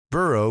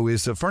Burrow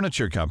is a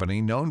furniture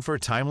company known for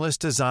timeless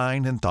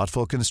design and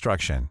thoughtful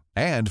construction,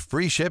 and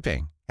free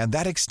shipping, and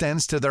that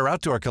extends to their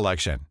outdoor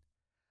collection.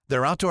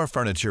 Their outdoor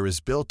furniture is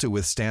built to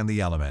withstand the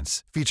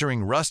elements,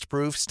 featuring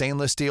rust-proof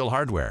stainless steel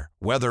hardware,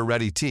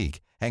 weather-ready teak,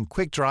 and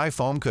quick-dry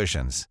foam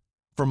cushions.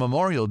 For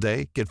Memorial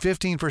Day, get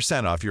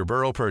 15% off your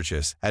Burrow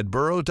purchase at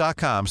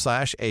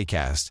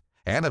burrow.com/acast,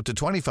 and up to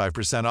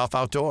 25% off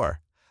outdoor.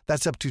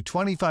 That's up to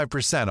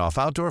 25% off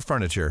outdoor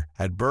furniture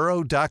at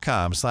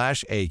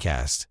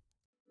burrow.com/acast.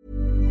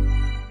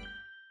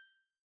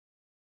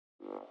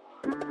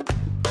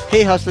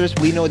 Hey hustlers,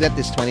 we know that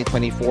this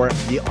 2024,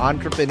 the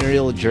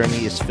entrepreneurial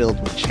journey is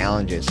filled with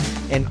challenges.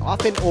 An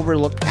often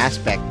overlooked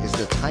aspect is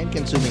the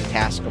time-consuming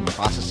task of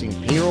processing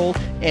payroll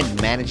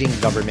and managing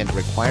government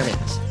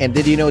requirements. And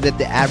did you know that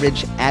the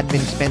average admin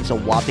spends a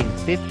whopping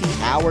 50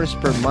 hours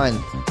per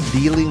month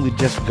dealing with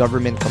just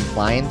government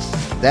compliance?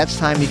 That's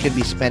time you could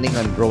be spending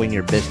on growing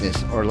your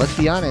business, or let's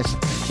be honest,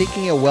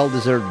 taking a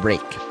well-deserved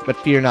break. But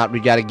fear not,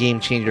 we got a game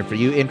changer for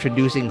you,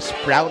 introducing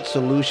Sprout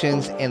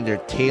Solutions and their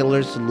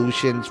tailored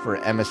solutions for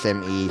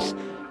MSMEs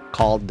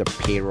called the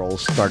Payroll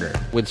Starter.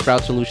 With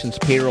Sprout Solutions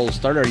Payroll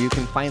Starter, you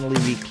can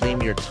finally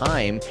reclaim your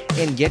time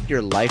and get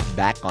your life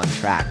back on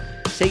track.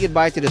 Say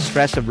goodbye to the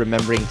stress of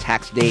remembering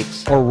tax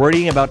dates or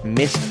worrying about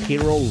missed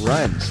payroll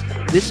runs.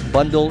 This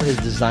bundle is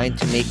designed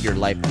to make your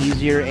life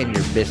easier and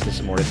your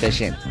business more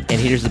efficient. And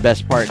here's the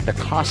best part. The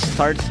cost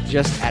starts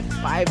just at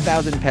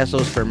 5,000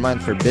 pesos per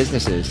month for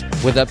businesses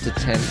with up to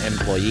 10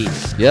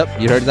 employees.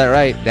 Yep, you heard that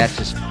right. That's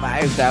just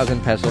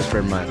 5,000 pesos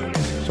per month.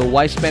 So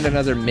why spend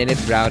another minute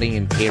drowning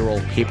in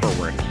payroll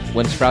paperwork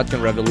when Sprout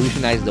can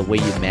revolutionize the way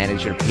you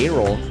manage your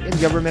payroll and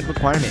government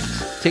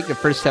requirements? Take the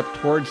first step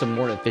towards a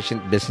more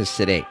efficient business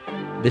today.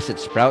 Visit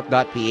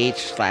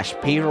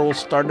sprout.ph/payroll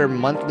starter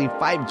monthly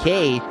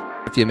 5K.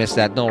 If you missed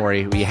that, don't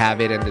worry. We have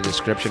it in the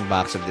description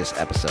box of this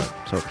episode.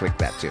 So click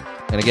that too.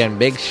 And again,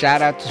 big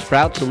shout out to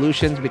Sprout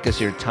Solutions because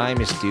your time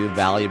is too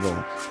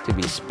valuable to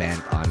be spent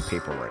on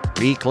paperwork.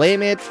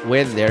 Reclaim it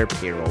with their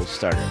payroll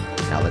starter.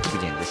 Now let's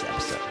begin this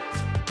episode.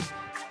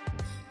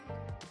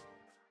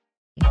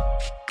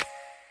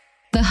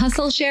 The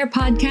Hustle Share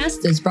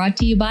podcast is brought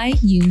to you by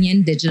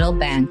Union Digital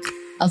Bank,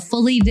 a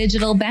fully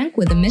digital bank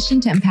with a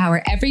mission to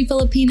empower every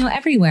Filipino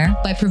everywhere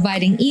by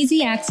providing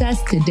easy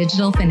access to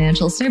digital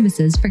financial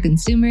services for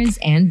consumers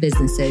and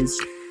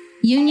businesses.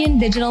 Union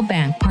Digital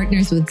Bank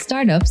partners with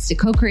startups to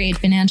co-create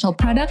financial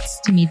products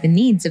to meet the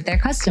needs of their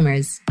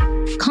customers.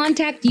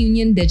 Contact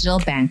Union Digital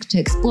Bank to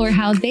explore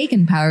how they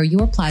can power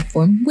your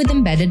platform with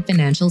embedded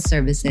financial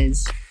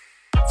services.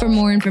 For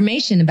more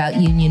information about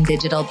Union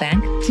Digital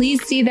Bank,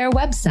 please see their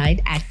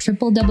website at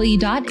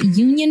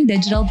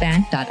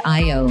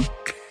www.uniondigitalbank.io.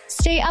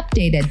 Stay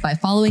updated by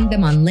following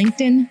them on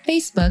LinkedIn,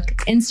 Facebook,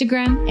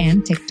 Instagram,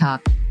 and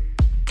TikTok.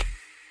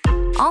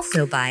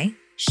 Also by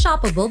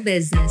Shoppable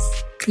Business,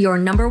 your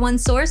number one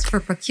source for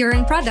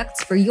procuring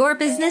products for your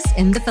business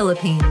in the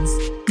Philippines.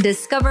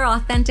 Discover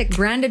authentic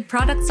branded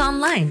products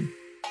online.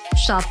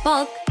 Shop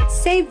bulk,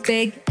 save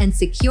big, and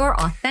secure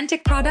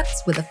authentic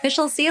products with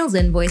official sales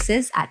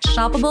invoices at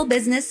Shoppable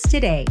Business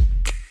today.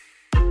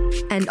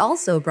 And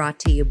also brought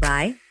to you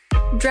by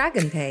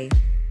DragonPay.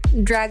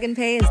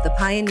 DragonPay is the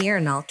pioneer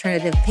in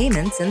alternative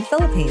payments in the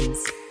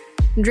Philippines.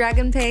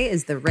 DragonPay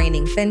is the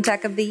reigning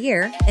fintech of the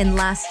year in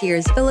last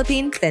year's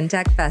Philippine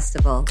Fintech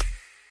Festival.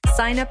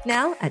 Sign up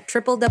now at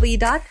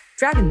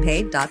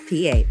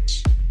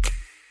www.dragonpay.ph.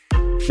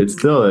 It's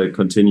still a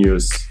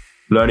continuous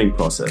learning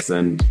process,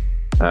 and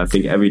I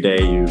think every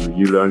day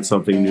you learn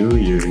something new,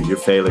 you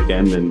fail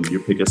again, and you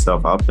pick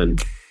yourself up,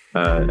 and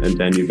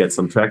then you get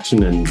some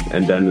traction,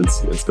 and then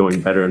it's going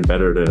better and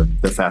better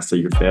the faster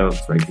you fail,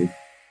 frankly.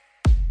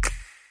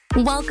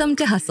 Welcome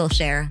to Hustle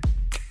Share,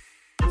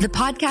 the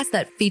podcast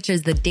that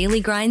features the daily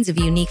grinds of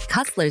unique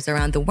hustlers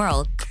around the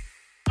world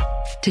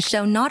to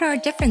show not our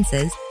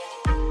differences,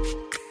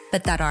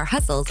 but that our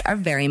hustles are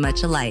very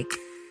much alike.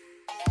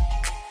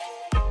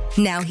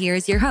 Now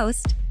here's your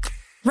host,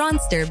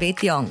 Ronster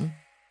Beityong.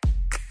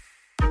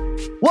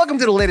 Welcome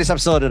to the latest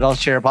episode of the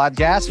Hustle Share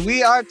podcast.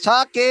 We are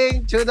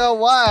talking to the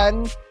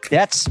one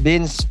that's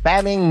been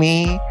spamming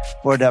me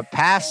for the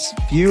past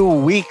few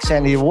weeks,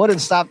 and he wouldn't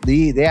stop.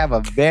 They have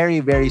a very,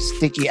 very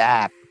sticky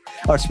app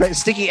or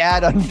sticky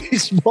ad on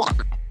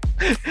Facebook,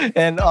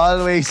 and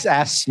always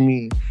asks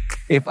me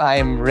if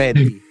I'm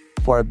ready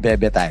for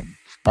bebe time.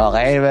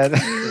 Okay, man.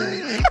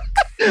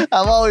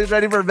 I'm always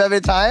ready for bebe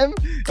time.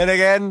 And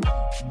again,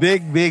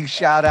 big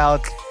shout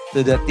out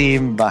to the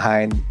team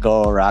behind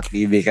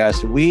GoRocky,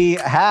 because we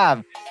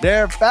have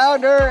their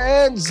founder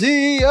and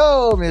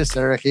CEO,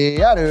 Mr.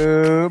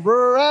 Kiyanusch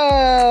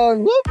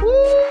Braun. Whoop,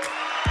 whoop.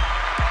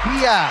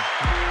 Kia,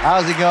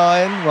 how's it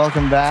going?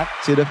 Welcome back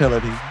to the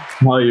Philippines.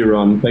 How are you,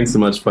 Ron? Thanks so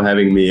much for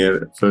having me,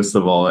 first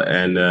of all.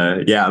 And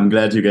yeah, I'm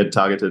glad you get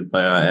targeted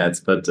by our ads.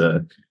 But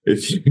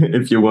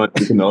if you want,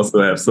 you can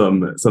also have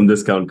some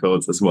discount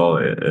codes as well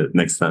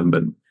next time.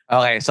 But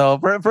okay, so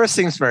first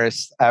things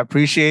first, I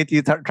appreciate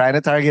you trying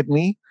to target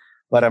me,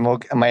 but I'm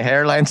okay. My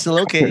hairline's still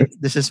okay.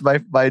 This is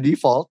by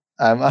default.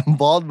 I'm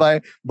bald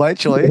by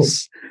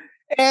choice.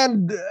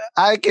 And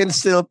I can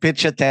still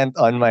pitch a tent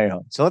on my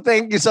own. So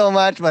thank you so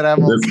much, but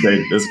I'm That's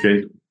great. That's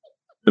great.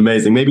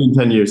 Amazing. Maybe in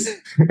 10 years.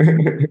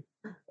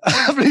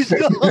 Please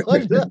don't.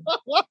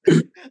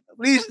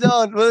 Please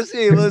don't. We'll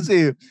see. We'll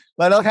see.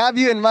 But I'll have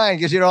you in mind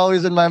because you're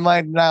always in my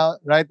mind now.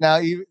 Right now,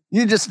 you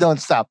just don't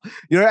stop.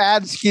 Your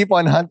ads keep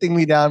on hunting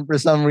me down for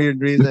some weird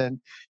reason,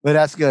 but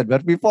that's good.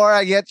 But before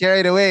I get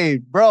carried away,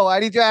 bro, I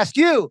need to ask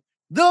you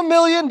the $1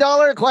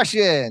 million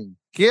question.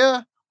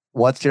 Kia,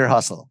 what's your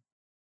hustle?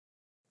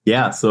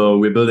 Yeah, so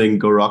we're building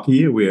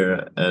GoRocky.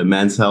 We're a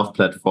men's health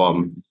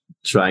platform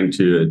trying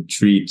to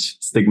treat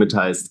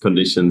stigmatized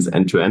conditions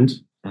end to end.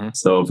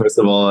 So first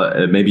of all,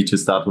 maybe to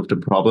start with the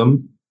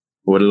problem,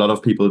 what a lot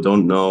of people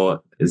don't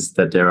know is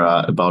that there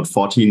are about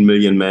 14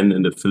 million men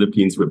in the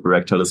Philippines with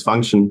erectile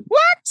dysfunction.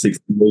 What?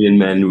 60 million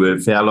men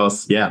with hair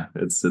loss. Yeah,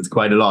 it's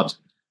quite a lot.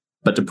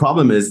 But the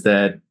problem is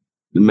that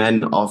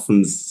men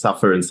often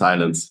suffer in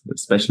silence,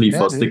 especially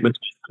for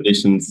stigmatized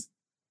conditions.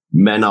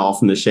 Men are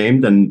often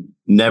ashamed and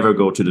never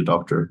go to the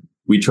doctor.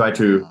 We try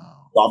to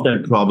solve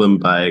that problem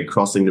by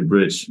crossing the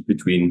bridge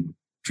between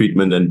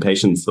treatment and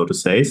patients, so to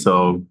say.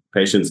 So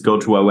patients go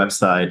to our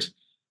website,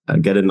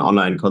 get an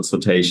online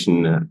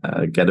consultation,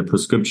 get a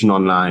prescription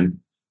online,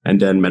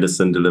 and then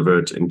medicine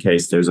delivered in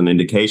case there's an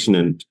indication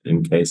and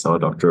in case our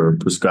doctor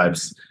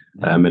prescribes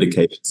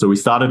medication. So we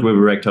started with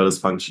erectile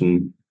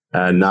dysfunction,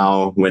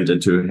 now went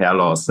into hair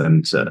loss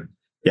and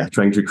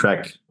trying to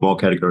crack more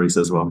categories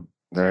as well.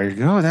 There you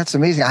go. That's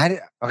amazing.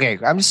 Okay,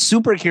 I'm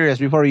super curious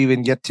before we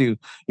even get to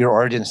your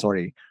origin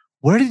story.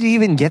 Where did you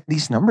even get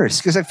these numbers?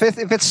 Because if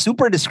it's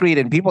super discreet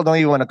and people don't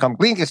even want to come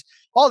clean, because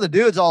all the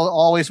dudes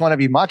always want to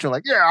be macho,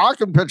 like, yeah, I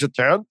can pitch a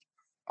tent.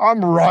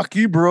 I'm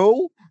Rocky,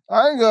 bro.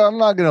 I'm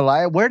not going to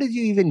lie. Where did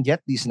you even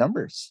get these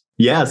numbers?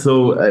 Yeah,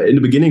 so in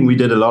the beginning, we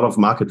did a lot of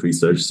market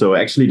research. So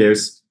actually,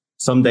 there's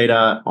some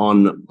data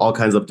on all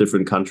kinds of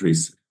different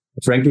countries.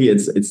 Frankly,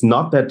 it's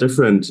not that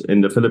different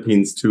in the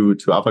Philippines to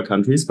other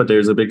countries, but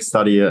there's a big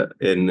study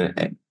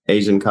in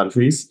Asian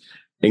countries,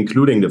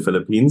 including the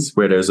Philippines,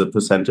 where there's a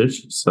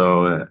percentage.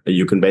 So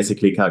you can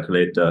basically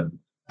calculate the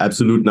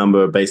absolute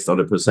number based on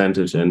the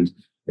percentage. And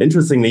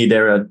interestingly,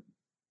 there are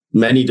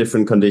many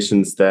different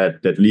conditions that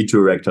lead to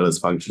erectile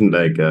dysfunction,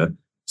 like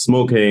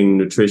smoking,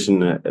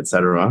 nutrition,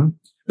 etc.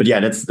 But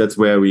yeah, that's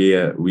where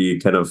we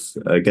kind of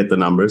get the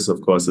numbers. Of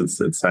course, it's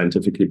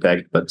scientifically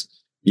backed, but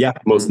yeah,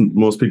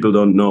 most people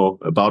don't know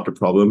about the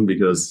problem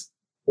because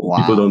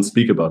people don't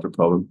speak about the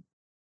problem.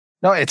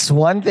 No, it's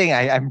one thing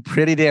I'm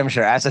pretty damn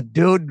sure. As a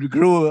dude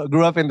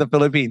grew up in the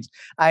Philippines,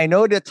 I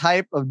know the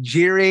type of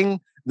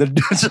jeering the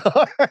dudes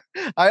are.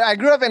 I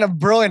grew up in a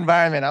bro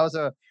environment. I was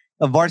a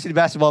varsity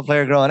basketball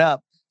player growing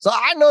up. So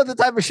I know the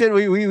type of shit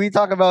we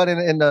talk about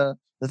in the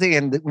thing.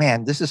 And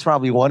man, this is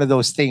probably one of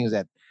those things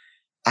that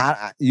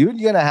you're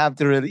going to have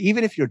to really,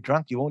 even if you're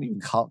drunk, you won't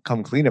even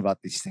come clean about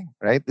these things,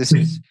 right? This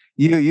is,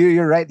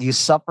 you're right. You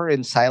suffer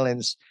in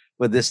silence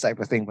with this type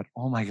of thing. But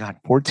oh my God,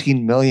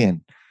 14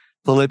 million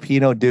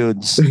Filipino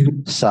dudes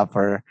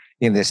suffer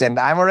in this. And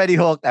I'm already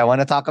hooked. I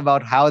want to talk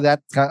about how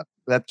that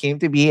came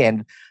to be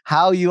and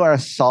how you are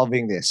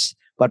solving this.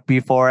 But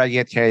before I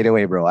get carried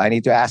away, bro, I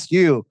need to ask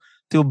you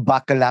to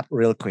buckle up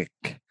real quick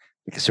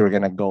because we're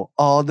going to go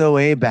all the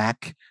way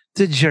back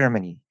to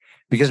Germany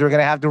because we're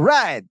going to have to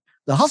ride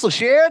the Hustle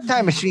Share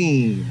Time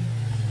Machine.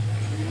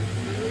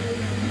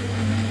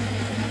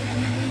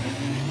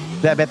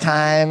 Baby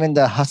time in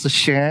the Hustle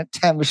Share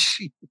Time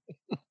Machine.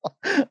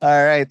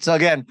 All right. So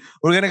again,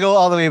 we're going to go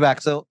all the way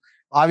back. So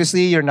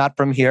obviously you're not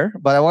from here,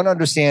 but I want to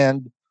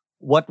understand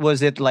what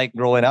was it like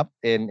growing up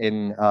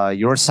in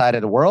your side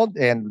of the world,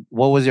 and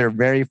what was your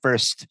very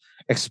first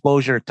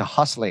exposure to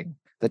hustling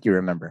that you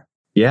remember?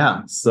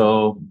 Yeah.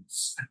 So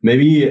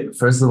maybe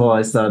first of all,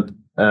 I start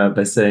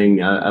by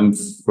saying I'm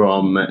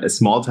from a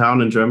small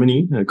town in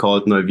Germany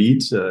called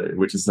Neuwied,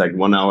 which is like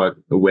 1 hour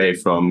away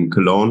from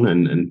Cologne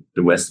and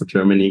the west of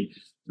Germany.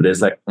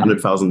 There's like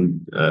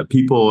 100,000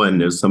 people and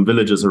there's some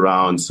villages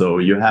around. So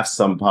you have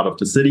some part of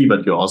the city,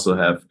 but you also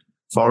have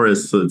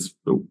forests. So it's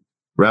a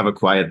rather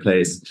quiet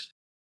place.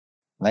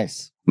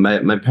 Nice.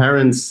 My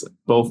parents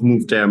both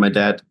moved there. My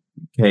dad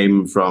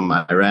came from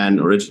Iran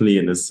originally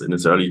in his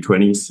early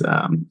 20s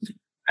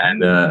and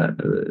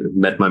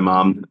met my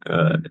mom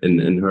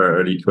in her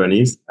early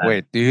 20s.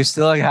 Wait, do you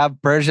still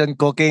have Persian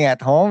cooking at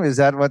home? Is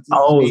that what's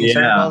being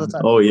served all the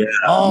time? Oh, yeah.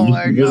 Oh,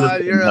 my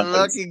God. You're a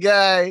lucky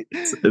guy.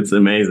 It's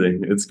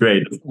amazing. It's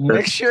great.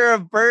 Mixture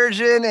of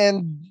Persian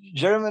and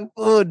German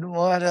food.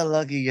 What a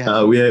lucky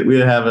guy.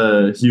 We'll have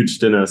a huge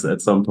dinners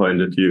at some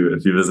point if you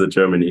visit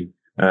Germany.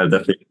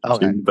 Definitely.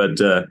 Okay.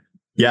 But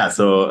yeah,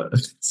 so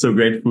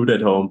great food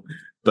at home.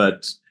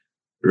 But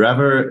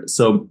rather,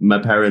 so my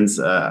parents,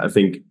 I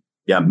think,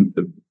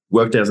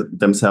 worked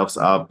themselves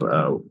up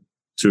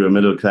to a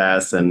middle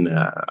class. And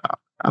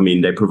I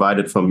mean, they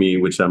provided for me,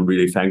 which I'm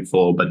really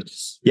thankful. But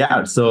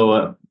yeah,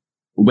 so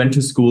went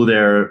to school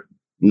there,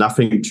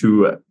 nothing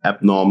too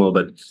abnormal.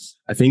 But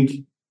I think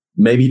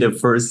maybe the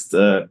first,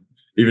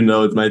 even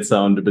though it might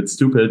sound a bit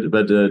stupid,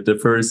 but the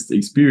first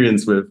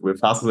experience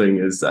with hustling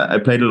is I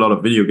played a lot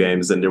of video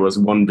games. And there was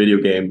one video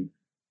game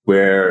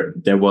where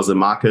there was a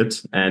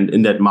market, and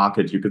in that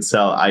market you could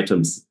sell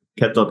items.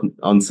 Kept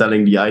on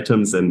selling the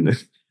items and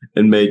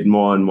made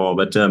more and more.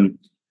 But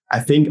I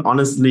think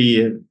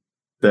honestly,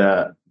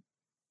 the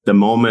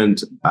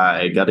moment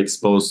I got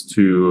exposed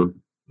to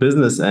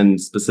business and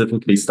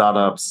specifically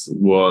startups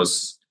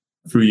was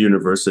through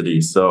university.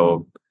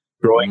 So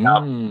growing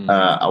up,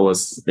 I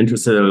was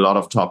interested in a lot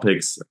of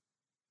topics,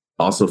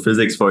 also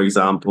physics, for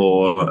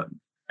example,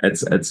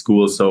 at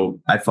school.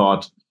 So I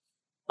thought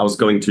I was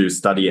going to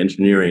study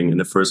engineering in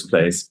the first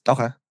place.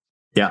 Okay.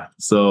 Yeah.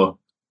 So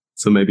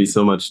maybe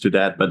so much to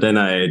that. But then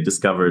I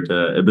discovered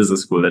a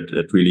business school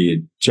that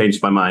really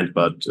changed my mind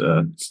about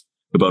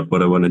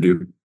what I want to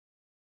do.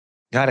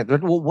 Got it.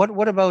 But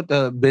what about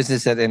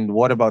business and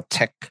what about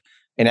tech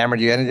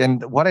enamored you?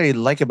 And what I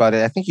like about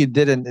it, I think you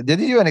did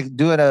you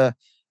do an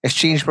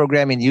exchange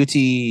program in UT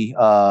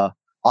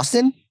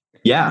Austin?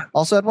 Yeah.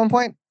 Also at one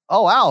point?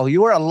 Oh, wow.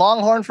 You were a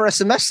Longhorn for a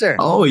semester.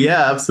 Oh,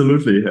 yeah,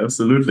 absolutely.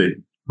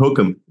 Hook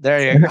 'em.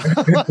 There you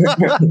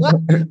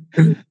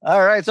go.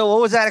 All right. So what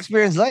was that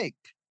experience like?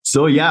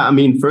 So, yeah, I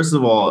mean, first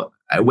of all,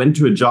 I went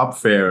to a job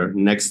fair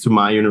next to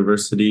my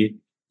university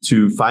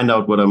to find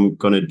out what I'm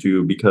going to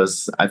do,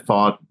 because I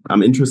thought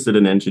I'm interested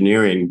in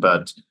engineering.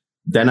 But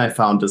then I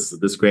found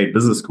this great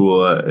business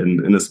school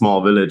in a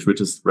small village, which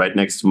is right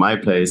next to my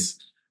place,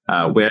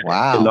 where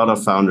a lot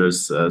of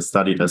founders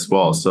studied as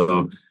well.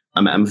 So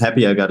I'm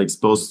happy I got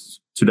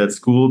exposed to that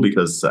school,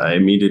 because I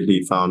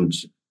immediately found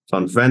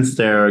friends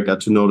there,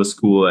 got to know the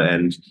school,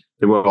 and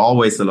there were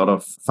always a lot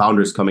of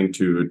founders coming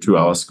to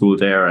our school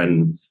there.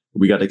 And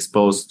we got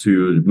exposed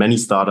to many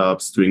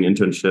startups doing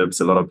internships,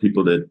 a lot of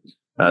people that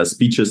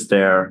speeches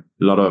there,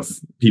 a lot of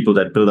people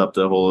that build up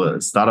the whole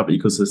startup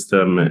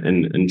ecosystem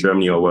in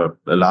Germany, or were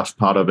a large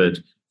part of it.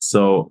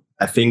 So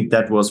I think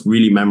that was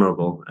really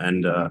memorable,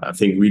 and I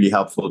think really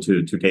helpful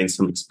to gain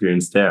some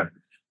experience there.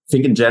 I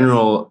think in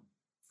general,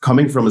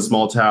 coming from a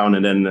small town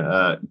and then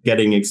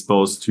getting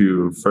exposed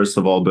to, first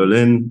of all,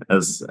 Berlin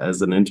as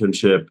an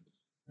internship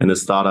in a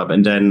startup,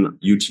 and then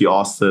UT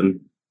Austin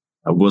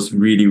was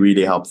really,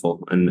 really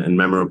helpful and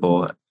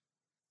memorable,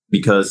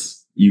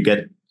 because you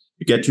get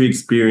to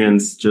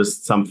experience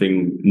just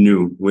something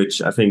new,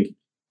 which I think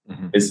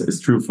is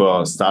true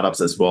for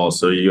startups as well.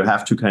 So you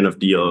have to kind of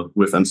deal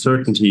with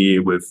uncertainty,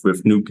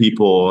 with new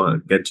people,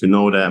 get to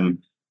know them,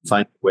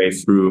 find a way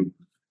through.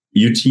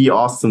 UT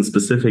Austin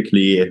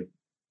specifically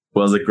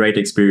was a great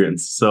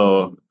experience.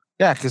 So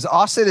yeah, because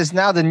Austin is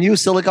now the new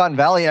Silicon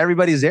Valley.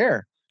 Everybody's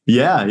there.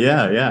 Yeah,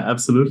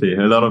 absolutely.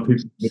 A lot of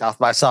people. South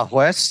by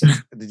Southwest.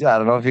 I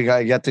don't know if you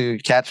get to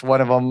catch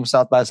one of them,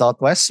 South by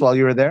Southwest, while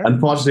you were there.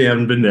 Unfortunately, I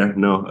haven't been there,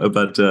 no,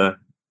 but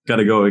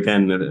gotta go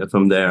again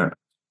from there.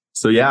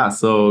 So yeah,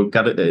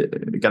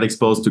 got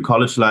exposed to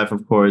college life,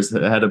 of course.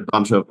 I had a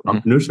bunch of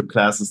entrepreneurship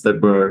classes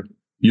that were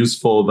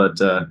useful,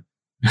 but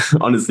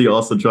honestly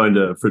also joined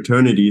a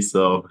fraternity.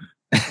 So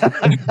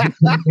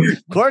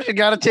of course, you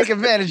got to take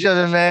advantage of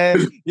it,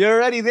 man. You're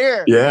already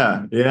there.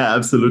 Yeah,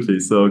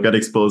 absolutely. So got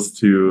exposed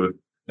to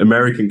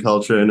American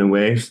culture in a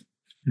way.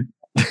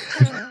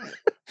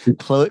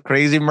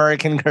 Crazy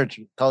American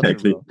culture.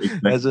 Exactly.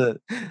 That's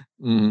it.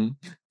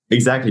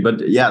 Exactly.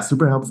 But yeah,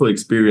 super helpful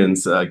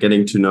experience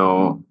getting to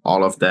know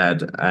all of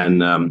that,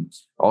 and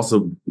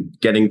also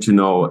getting to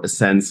know a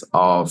sense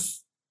of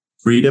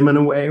freedom in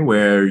a way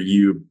where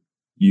you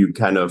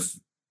kind of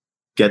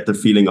get the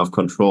feeling of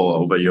control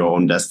over your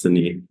own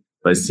destiny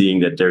by seeing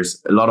that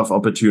there's a lot of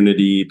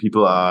opportunity.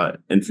 People are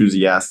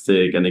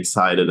enthusiastic and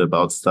excited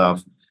about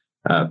stuff.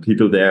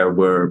 People there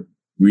were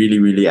really,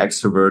 really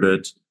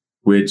extroverted,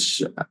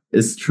 which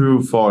is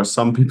true for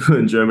some people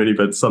in Germany,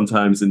 but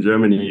sometimes in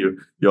Germany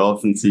you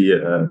often see,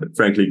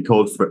 frankly,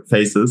 cold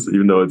faces,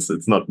 even though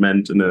it's not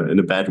meant in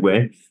a bad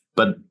way.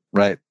 But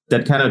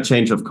that kind of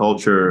change of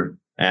culture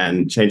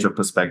and change of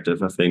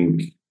perspective, I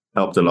think,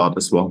 helped a lot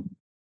as well.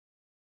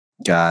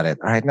 Got it.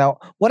 All right. Now,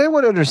 what I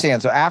want to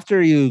understand. So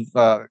after you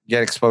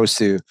get exposed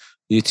to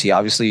UT,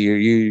 obviously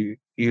you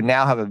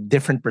now have a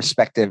different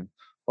perspective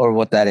or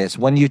what that is.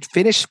 When you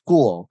finish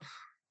school,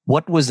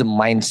 what was the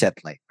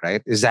mindset like?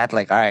 Right? Is that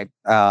like, all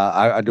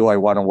right, do I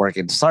want to work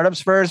in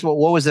startups first?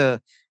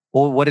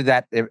 What did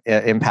that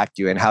impact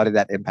you, and how did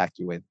that impact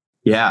you with?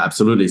 Yeah,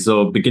 absolutely.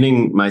 So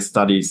beginning my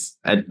studies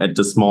at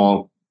the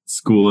small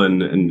school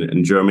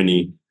in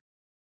Germany,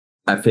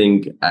 I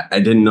think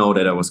I didn't know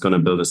that I was going to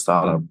build a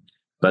startup.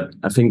 But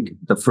I think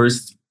the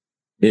first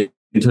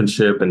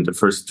internship and the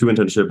first two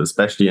internships,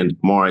 especially, and the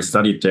more I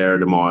studied there,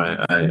 the more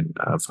I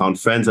found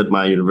friends at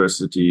my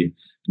university,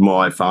 the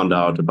more I found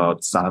out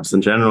about startups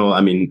in general. I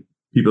mean,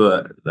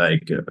 people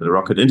like the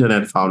Rocket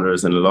Internet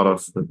founders and a lot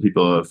of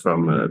people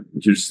from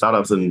huge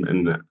startups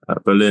in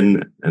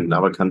Berlin and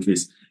other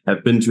countries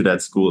have been to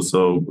that school.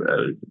 So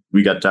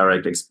we got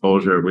direct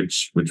exposure,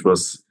 which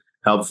was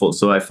helpful.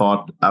 So I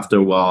thought after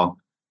a while,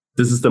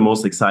 this is the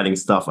most exciting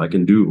stuff I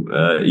can do,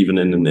 even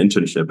in an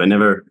internship.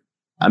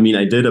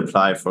 I did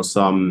apply for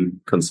some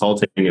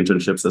consulting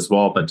internships as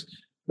well, but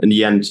in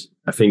the end,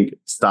 I think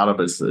startup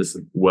is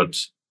what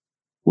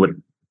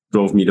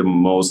drove me the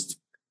most.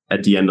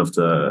 at the end of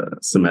the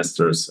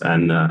semesters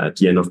and at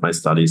the end of my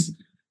studies.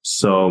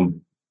 So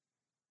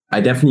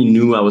I definitely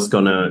knew I was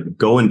going to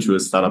go into a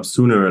startup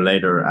sooner or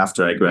later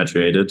after I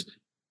graduated.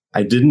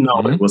 I didn't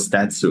know it was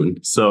that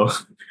soon. So,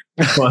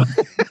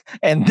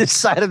 and this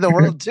side of the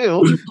world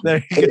too.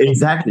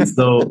 Exactly.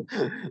 So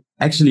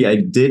actually, I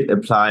did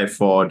apply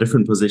for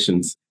different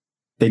positions.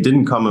 They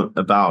didn't come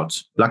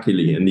about,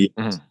 luckily.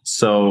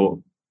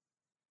 So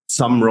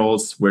some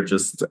roles were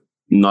just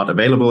not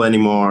available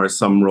anymore.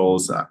 Some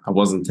roles I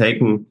wasn't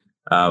taken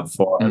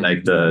for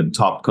like the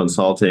top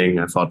consulting.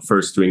 I thought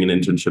first doing an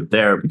internship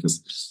there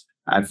because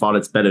I thought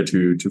it's better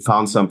to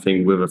found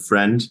something with a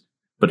friend,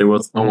 but there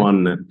was no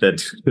one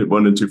that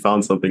wanted to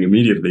found something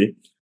immediately.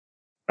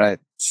 Right.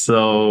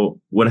 So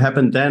what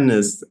happened then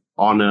is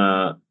on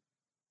a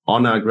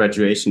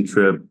graduation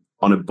trip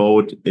on a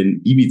boat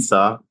in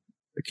Ibiza,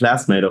 a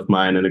classmate of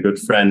mine and a good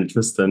friend,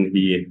 Tristan,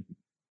 he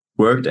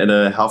worked at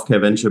a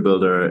healthcare venture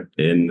builder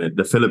in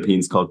the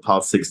Philippines called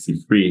Pulse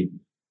 63.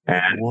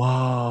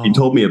 And he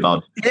told me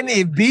about it. In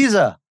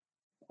Ibiza.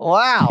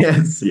 Wow.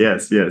 Yes.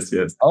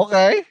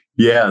 Okay.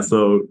 Yeah,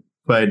 so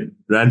quite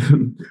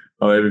random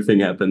how everything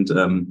happened.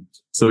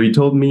 So he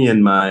told me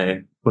and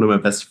one of my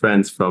best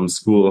friends from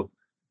school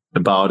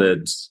about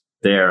it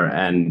there,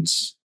 and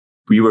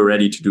we were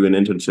ready to do an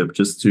internship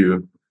just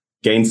to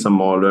gain some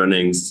more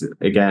learnings,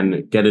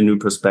 again, get a new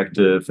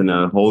perspective in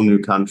a whole new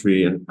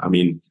country. And I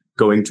mean,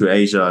 going to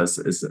Asia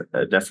is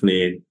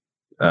definitely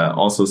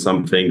also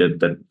something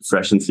that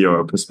freshens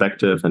your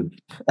perspective. And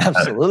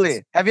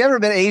absolutely. Have you ever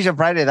been to Asia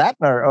prior to that,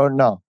 or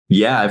no?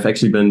 Yeah, I've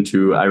actually been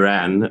to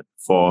Iran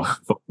for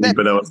but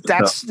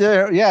it's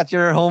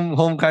your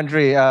home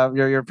country,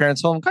 your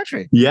parents' home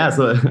country. Yeah,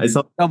 so I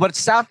saw. No, but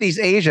Southeast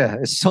Asia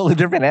is a totally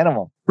different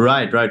animal.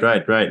 Right.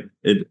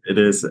 It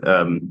is.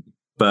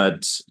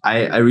 But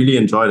I really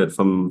enjoyed it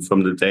from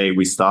the day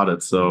we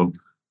started. So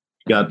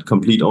we got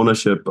complete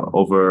ownership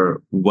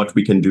over what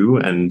we can do,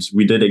 and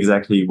we did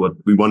exactly what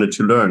we wanted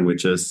to learn,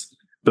 which is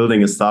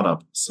building a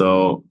startup.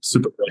 So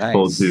super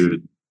grateful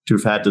to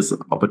have had this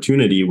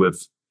opportunity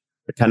with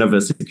kind of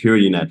a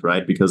security net,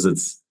 right? Because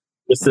it's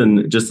just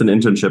an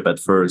internship at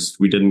first.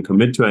 We didn't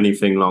commit to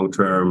anything long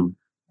term.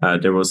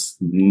 There was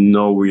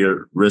no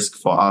real risk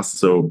for us,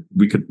 so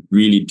we could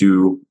really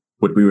do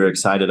what we were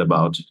excited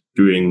about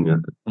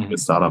doing a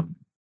startup.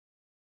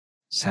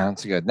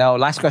 Sounds good. Now,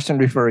 last question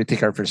before we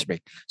take our first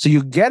break. So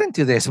you get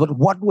into this, but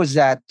what was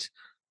that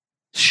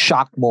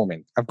shock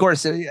moment? Of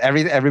course,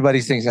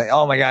 everybody thinks like,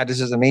 "Oh my God, this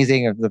is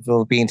amazing." The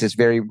Philippines is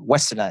very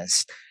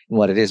westernized in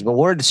what it is. But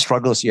what are the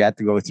struggles you had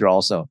to go through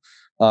also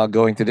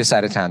going to this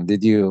side of town?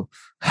 Did you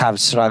have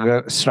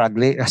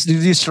struggling?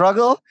 Did you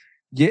struggle?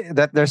 Yeah,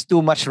 that there's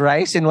too much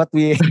rice in what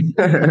we ate,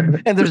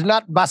 and there's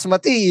not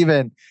basmati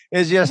even.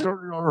 It's just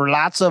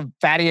lots of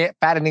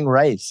fattening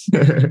rice.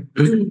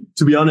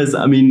 To be honest,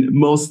 I mean,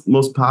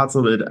 most parts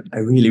of it I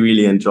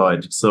really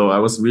enjoyed. So I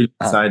was really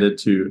excited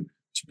to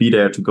be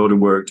there, to go to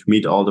work, to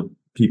meet all the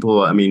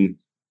people. I mean,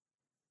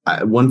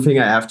 one thing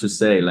I have to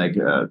say, like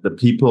the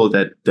people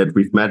that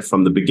we've met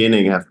from the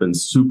beginning have been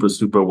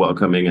super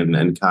welcoming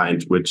and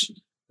kind, which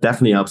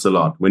definitely helps a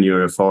lot when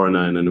you're a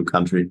foreigner in a new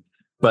country.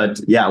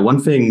 But yeah, one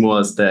thing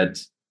was that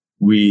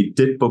we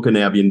did book an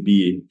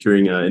Airbnb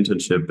during an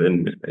internship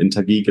in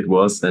Taguig it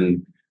was,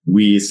 and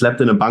we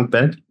slept in a bunk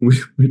bed,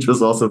 which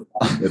was also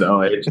fun at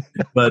our age.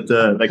 But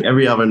like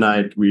every other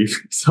night, we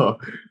saw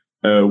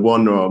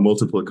one or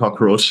multiple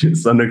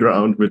cockroaches on the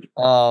ground, which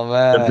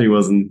definitely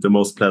wasn't the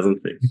most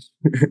pleasant thing.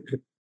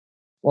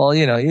 Well,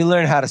 you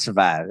learn how to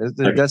survive.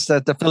 That's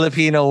the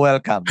Filipino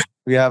welcome.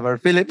 We have our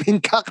Philippine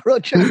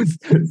cockroaches.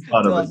 So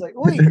I was like,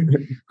 wait,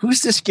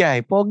 who's this guy?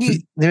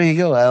 Pogi. There you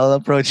go. I'll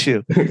approach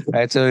you.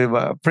 Right.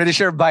 So pretty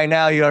sure by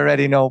now you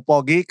already know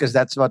Pogi, because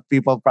that's what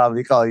people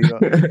probably call you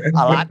a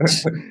lot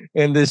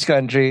in this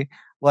country.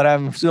 But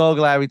I'm so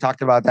glad we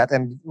talked about that.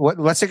 And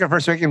let's take our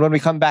first break. And when we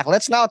come back,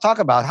 let's now talk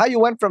about how you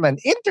went from an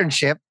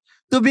internship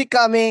to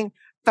becoming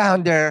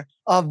founder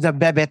of the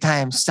Bebe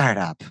Time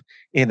startup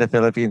in the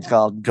Philippines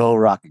called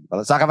GoRocky. Well,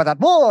 let's talk about that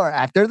more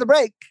after the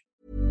break.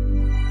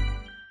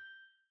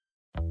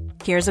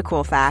 Here's a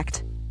cool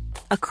fact.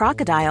 A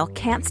crocodile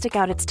can't stick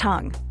out its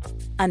tongue.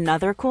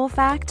 Another cool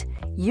fact,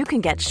 you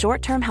can get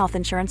short-term health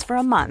insurance for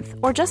a month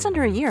or just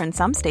under a year in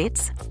some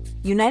states.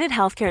 United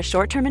Healthcare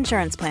short-term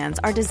insurance plans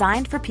are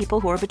designed for people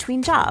who are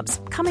between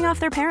jobs, coming off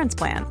their parents'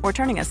 plan, or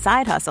turning a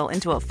side hustle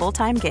into a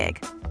full-time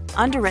gig.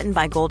 Underwritten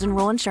by Golden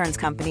Rule Insurance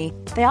Company,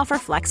 they offer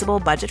flexible,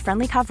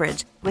 budget-friendly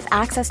coverage with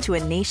access to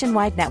a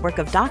nationwide network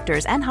of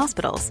doctors and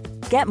hospitals.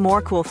 Get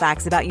more cool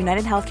facts about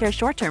United Healthcare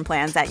short-term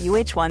plans at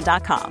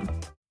uh1.com.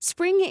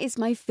 Spring is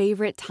my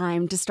favorite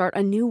time to start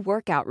a new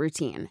workout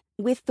routine.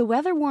 With the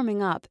weather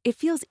warming up, it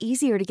feels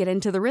easier to get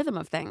into the rhythm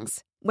of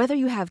things. Whether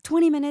you have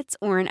 20 minutes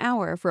or an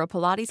hour for a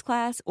Pilates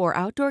class or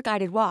outdoor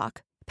guided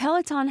walk,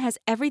 Peloton has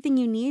everything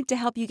you need to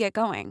help you get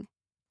going.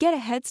 Get a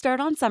head start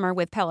on summer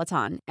with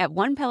Peloton at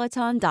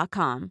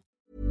onepeloton.com.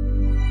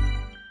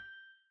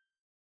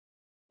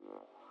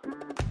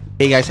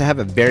 Hey guys, I have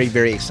a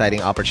very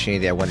exciting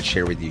opportunity I want to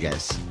share with you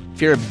guys.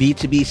 if you're a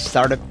B2B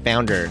startup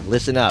founder,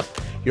 listen up.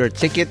 Your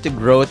ticket to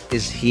growth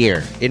is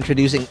here.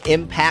 Introducing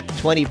Impact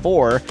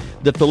 24,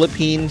 the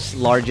Philippines'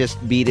 largest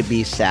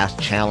B2B SaaS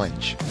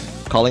challenge.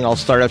 Calling all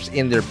startups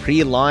in their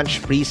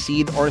pre-launch,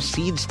 pre-seed, or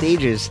seed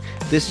stages,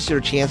 this is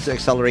your chance to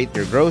accelerate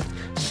your growth.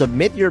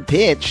 Submit your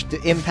pitch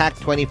to Impact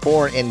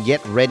 24 and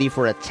get ready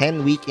for a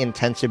 10-week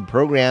intensive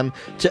program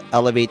to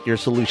elevate your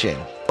solution.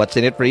 What's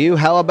in it for you?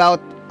 How about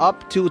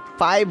up to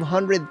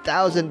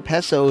 500,000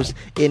 pesos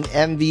in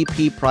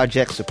MVP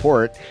project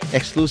support,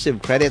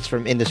 exclusive credits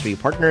from industry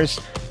partners,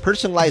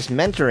 personalized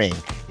mentoring,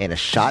 and a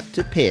shot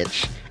to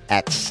pitch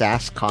at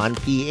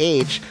SaaSCon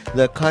PH,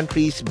 the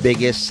country's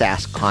biggest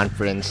SaaS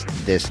conference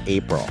this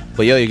April.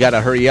 But you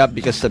gotta hurry up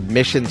because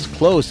submissions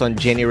close on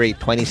January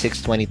 26,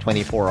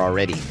 2024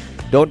 already.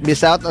 Don't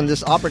miss out on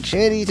this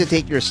opportunity to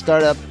take your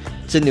startup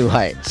to new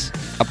heights.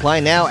 Apply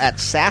now at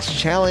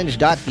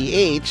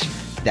saaschallenge.ph.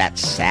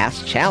 That's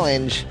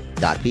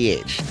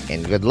saaschallenge.ph.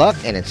 And good luck,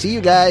 and I'll see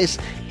you guys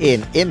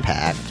in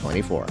Impact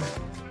 24.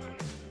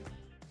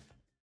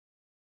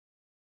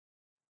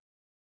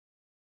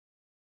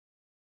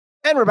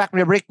 And we're back from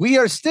the break. We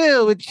are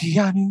still with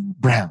Kiyanusch.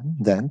 Braun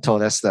then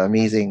told us the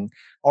amazing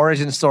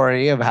origin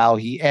story of how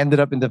he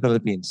ended up in the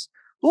Philippines.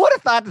 Who would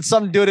have thought that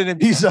some dude in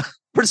Ibiza,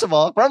 first of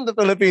all, from the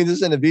Philippines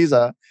is in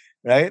Ibiza,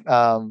 right?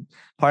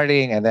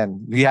 Partying, and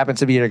then he happens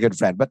to be your good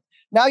friend. But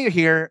now you're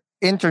here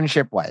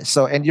internship-wise.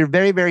 So, and you're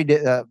very, very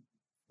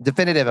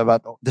definitive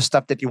about the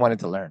stuff that you wanted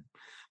to learn.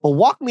 Well,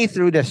 walk me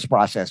through this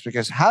process,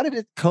 because how did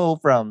it go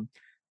from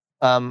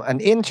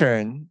an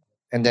intern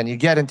and then you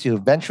get into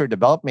venture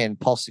development in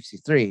Pulse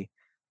 63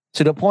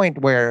 to the point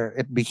where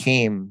it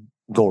became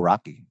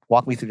GoRocky?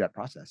 Walk me through that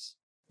process.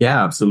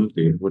 Yeah,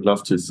 absolutely. Would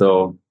love to.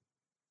 So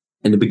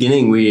in the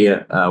beginning, we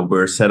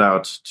were set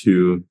out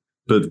to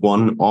build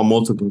one or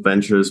multiple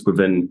ventures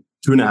within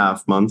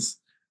 2.5 months.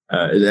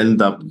 It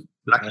ended up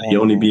luckily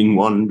only being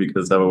one,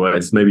 because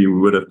otherwise maybe we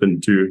would have been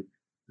too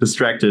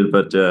distracted,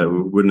 but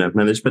we wouldn't have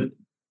managed. But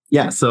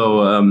yeah,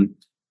 so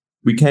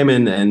we came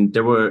in and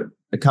there were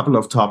a couple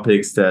of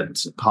topics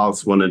that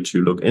Pulse wanted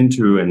to look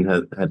into and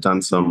had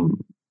done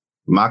some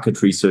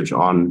market research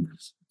on.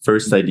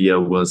 First idea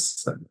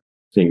was, I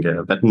think,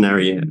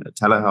 veterinary,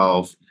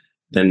 telehealth.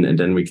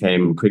 Then we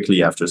came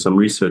quickly after some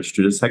research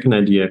to the second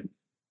idea.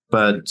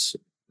 But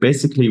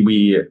basically,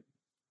 we,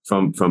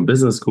 from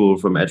business school,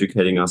 from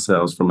educating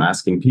ourselves, from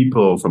asking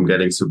people, from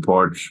getting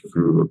support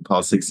through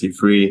Pulse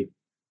 63,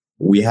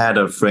 we had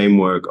a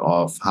framework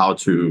of how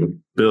to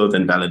build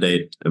and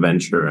validate a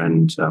venture.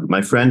 And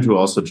my friend who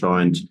also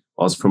joined,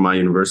 also from my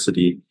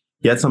university,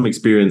 he had some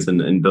experience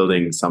in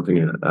building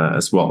something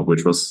as well,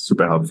 which was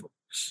super helpful.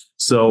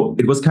 So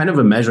it was kind of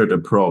a measured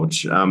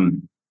approach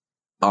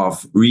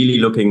of really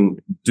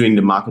doing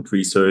the market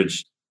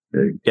research,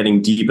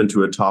 getting deep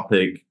into a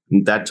topic.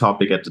 And that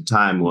topic at the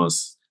time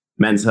was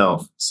men's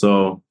health.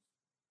 So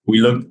we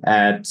looked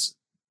at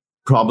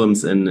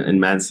problems in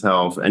men's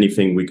health,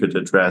 anything we could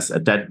address.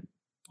 At that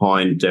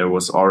point, there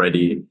was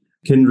already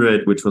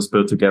Kindred, which was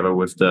built together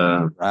with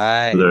so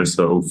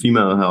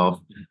female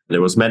health.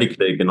 There was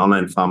Mediclick, an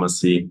online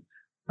pharmacy,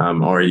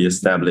 already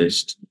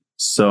established.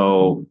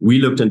 So we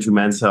looked into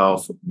men's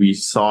health. We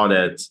saw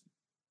that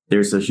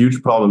there's a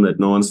huge problem that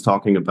no one's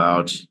talking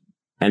about.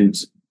 And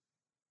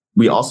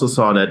we also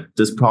saw that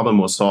this problem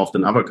was solved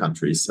in other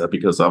countries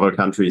because other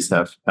countries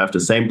have the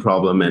same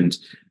problem. And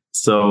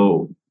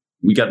so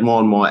we got more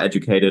and more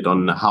educated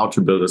on how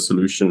to build a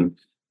solution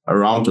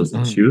around those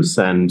issues.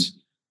 And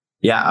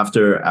yeah,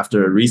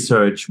 after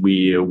research,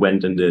 we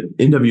went and did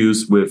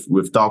interviews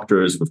with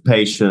doctors, with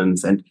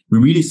patients, and we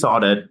really saw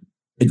that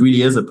it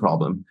really is a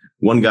problem.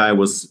 One guy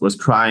was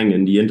crying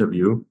in the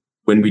interview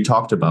when we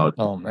talked about it.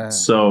 Oh, man.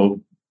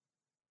 So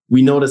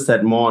we noticed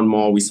that more and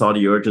more. We saw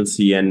the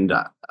urgency, and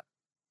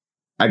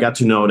I got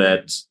to know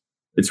that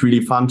it's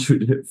really fun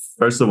to,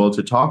 first of all,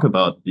 to talk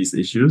about these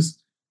issues.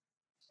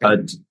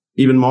 But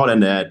even more than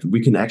that,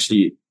 we can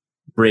actually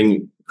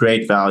bring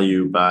great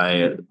value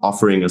by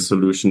offering a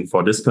solution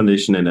for this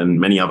condition and then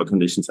many other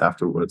conditions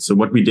afterwards. So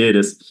what we did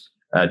is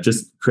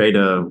just create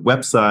a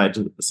website,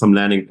 some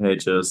landing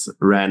pages,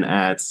 ran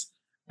ads,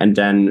 and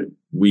then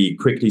we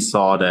quickly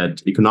saw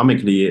that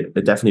economically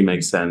it definitely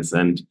makes sense.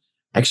 And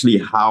actually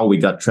how we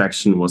got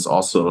traction was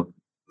also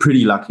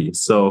pretty lucky.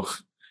 So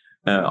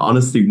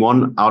honestly,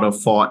 1 out of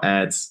 4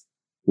 ads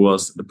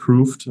was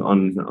approved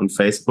on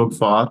Facebook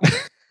for us.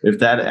 If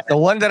that the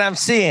one that I'm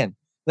seeing.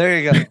 There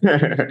you go.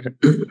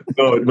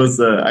 No, it was,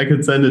 I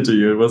could send it to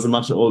you. It was a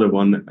much older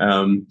one.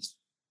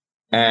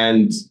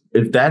 And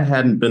if that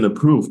hadn't been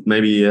approved,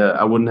 maybe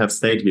I wouldn't have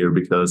stayed here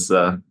because,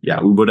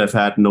 we would have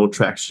had no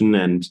traction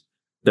and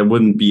there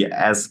wouldn't be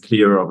as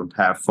clear of a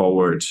path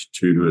forward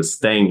to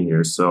staying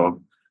here.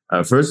 So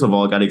first of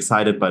all, got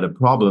excited by the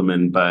problem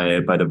and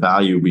by the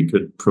value we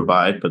could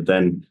provide. But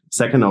then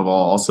second of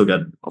all, also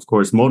got, of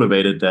course,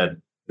 motivated that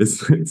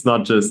it's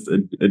not just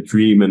a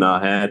dream in our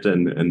head,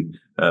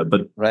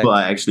 but people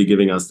are actually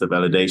giving us the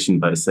validation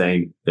by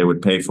saying they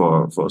would pay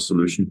for a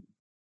solution.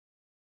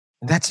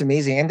 That's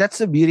amazing. And that's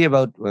the beauty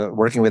about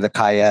working with the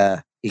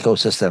Kaya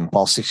ecosystem.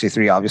 Pulse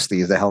 63 obviously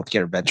is the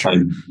healthcare venture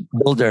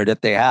builder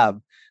that they have,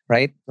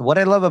 right? What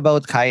I love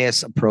about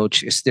Kaya's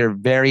approach is they're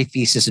very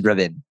thesis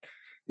driven.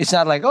 It's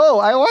not like, oh,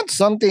 I want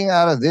something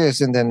out of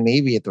this and then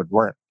maybe it would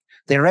work.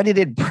 They already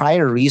did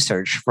prior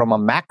research from a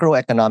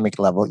macroeconomic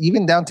level,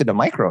 even down to the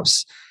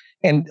micros.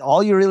 And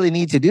all you really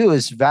need to do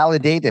is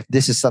validate if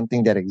this is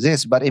something that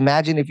exists. But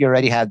imagine if you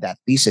already had that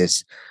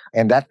thesis.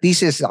 And that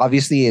thesis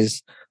obviously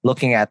is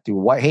looking at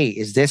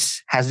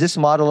has this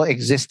model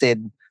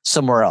existed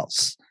somewhere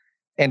else?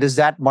 And does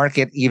that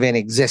market even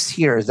exist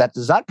here?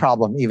 Does that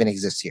problem even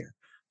exist here?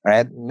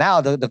 Right?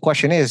 Now the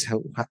question is,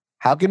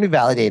 how can we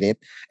validate it?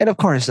 And of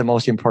course, the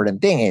most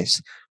important thing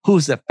is,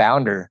 who's the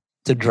founder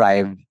to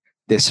drive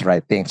this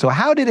right thing? So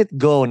how did it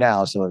go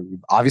now? So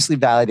you've obviously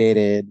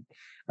validated,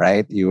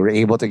 right? You were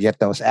able to get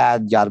those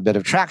ads, got a bit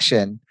of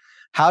traction.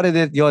 How did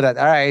it go that,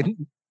 all right,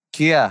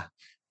 Kia,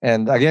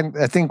 and again,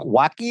 I think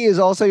Waki is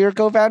also your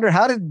co-founder.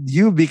 How did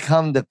you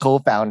become the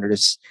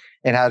co-founders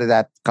and how did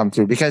that come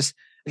through? Because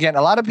again,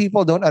 a lot of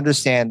people don't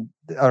understand,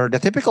 or the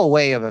typical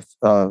way of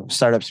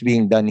startups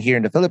being done here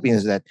in the Philippines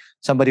is that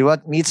somebody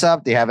meets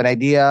up, they have an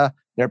idea,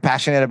 they're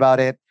passionate about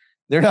it.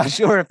 They're not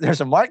sure if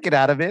there's a market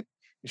out of it.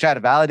 You try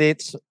to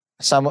validate.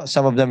 Some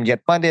of them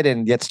get funded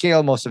and get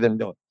scaled. Most of them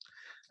don't.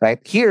 Right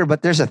here,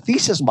 but there's a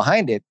thesis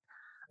behind it.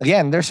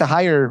 Again, there's a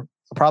higher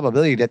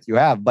probability that you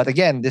have. But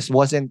again, this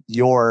wasn't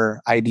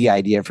your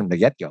idea from the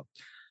get-go.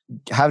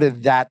 How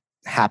did that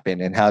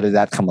happen and how did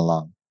that come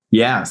along?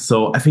 Yeah,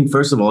 so I think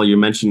first of all, you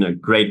mentioned a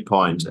great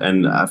point.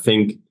 And I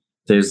think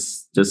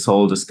there's this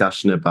whole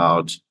discussion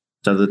about,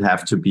 does it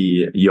have to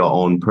be your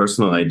own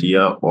personal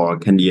idea or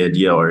can the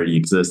idea already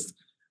exist?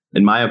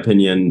 In my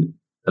opinion,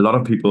 a lot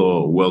of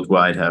people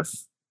worldwide have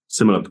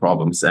similar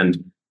problems.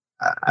 And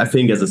I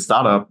think as a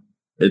startup,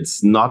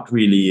 it's not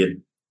really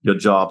your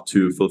job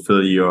to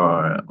fulfill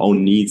your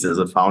own needs as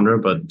a founder,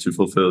 but to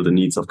fulfill the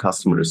needs of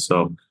customers.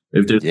 So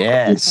if there's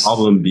a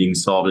problem being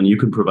solved and you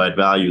can provide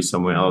value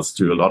somewhere else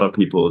to a lot of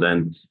people,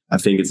 then I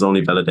think it's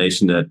only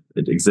validation that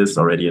it exists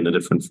already in a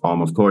different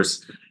form. Of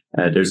course,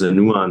 there's a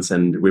nuance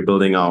and we're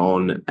building our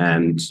own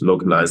and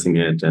localizing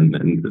it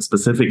and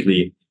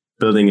specifically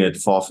building it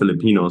for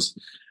Filipinos.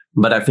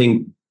 But I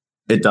think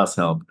it does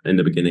help in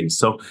the beginning.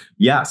 So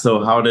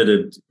how did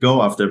it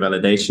go after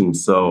validation?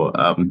 So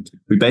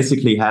we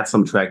basically had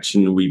some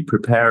traction. We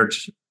prepared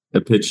a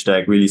pitch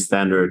deck, really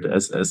standard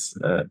as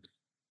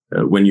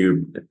when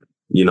you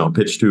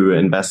pitch to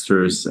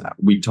investors.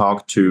 We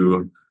talked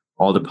to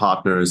all the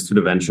partners, to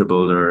the venture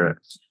builder,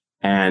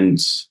 and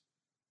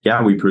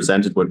we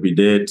presented what we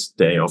did.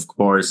 They, of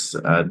course,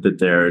 did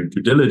their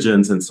due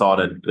diligence and saw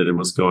that it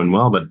was going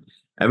well. But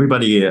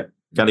everybody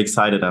got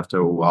excited after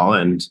a while,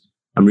 and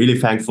I'm really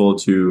thankful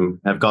to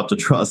have got the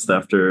trust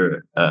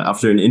after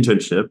an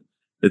internship.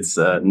 It's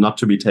not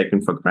to be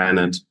taken for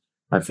granted.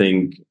 I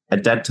think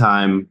at that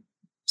time,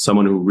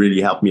 someone who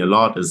really helped me a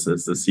lot is the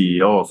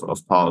CEO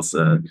of Pulse,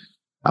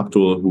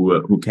 Abdul,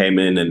 who came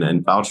in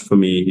and vouched for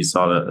me. He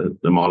saw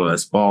the model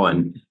as well,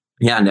 and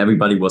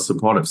everybody was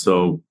supportive.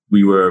 So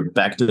we were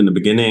backed in the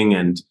beginning,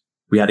 and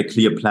we had a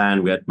clear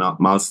plan. We had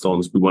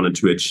milestones we wanted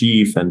to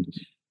achieve, and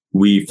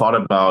we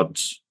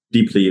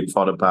deeply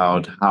thought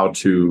about how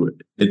to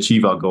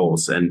achieve our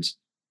goals. And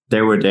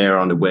they were there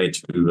on the way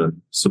to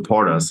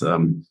support us,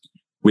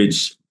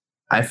 which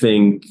I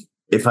think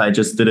if I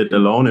just did it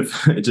alone,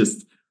 if I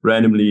just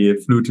randomly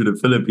flew to the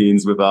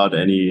Philippines without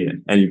any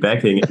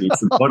backing, any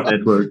support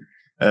network,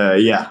 I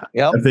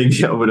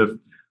think I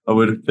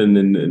would have been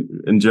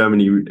in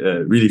Germany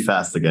really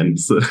fast again.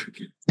 So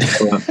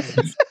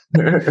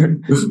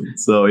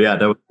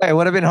that it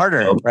would have been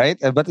harder, right?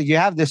 But you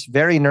have this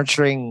very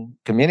nurturing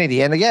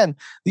community, and again,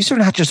 these are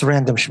not just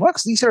random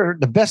schmucks. These are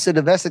the best of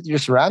the best that you're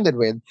surrounded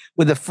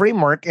with the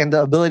framework and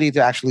the ability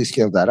to actually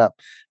scale that up.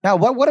 Now,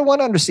 what I want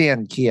to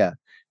understand, Kia,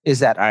 is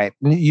that all right?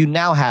 You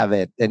now have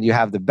it, and you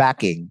have the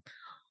backing.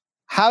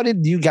 How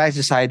did you guys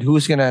decide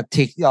who's going to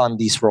take on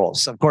these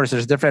roles? Of course,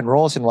 there's different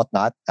roles and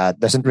whatnot.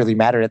 Doesn't really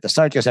matter at the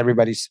start because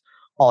everybody's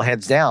all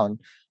heads down.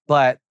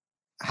 But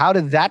how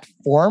did that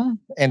form?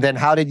 And then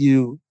how did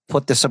you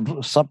put the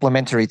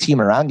supplementary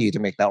team around you to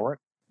make that work?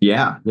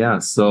 Yeah.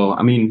 So,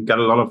 I mean, got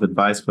a lot of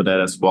advice for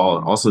that as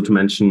well. Also to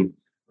mention,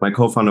 my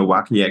co-founder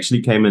Waki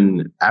actually came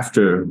in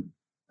after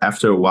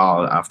a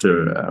while,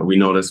 after we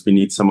noticed we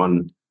need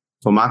someone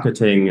for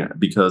marketing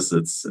because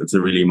it's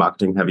a really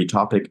marketing heavy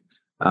topic.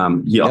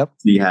 He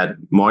obviously had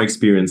more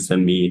experience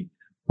than me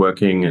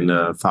working in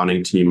the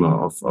founding team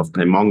of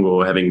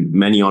PayMongo, having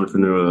many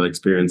entrepreneurial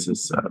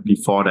experiences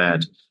before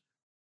that.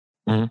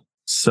 Mm-hmm.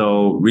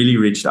 So really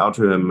reached out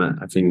to him,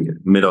 I think,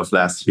 mid of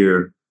last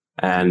year.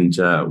 And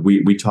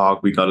we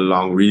talked, we got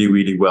along really,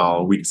 really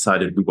well. We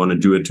decided we want to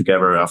do it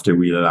together after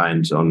we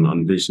aligned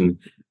on vision.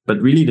 But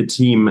really the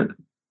team,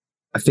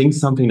 I think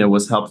something that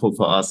was helpful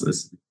for us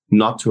is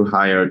not to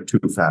hire too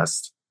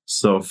fast.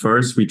 So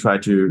first we try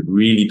to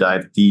really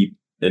dive deep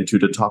into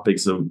the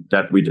topics so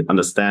that we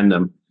understand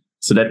them,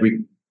 so that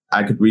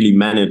I could really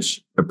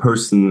manage a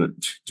person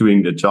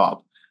doing the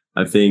job.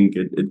 I think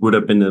it would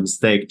have been a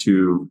mistake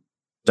to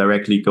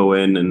directly go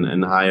in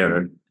and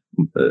hire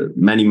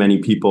many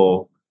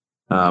people.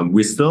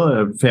 We're still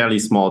a fairly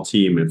small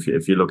team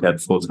if you look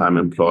at full-time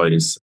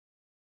employees.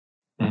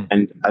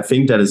 And I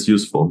think that is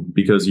useful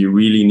because you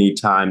really need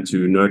time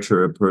to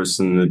nurture a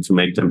person, to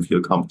make them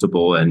feel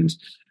comfortable and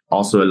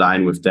also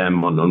align with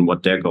them on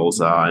what their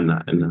goals are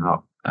and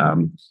how.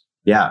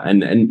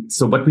 And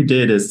so what we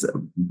did is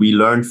we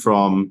learned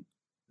from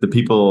the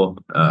people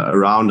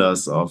around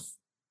us of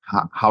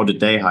how did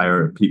they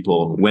hire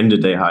people, when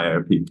did they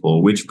hire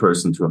people, which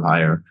person to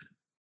hire.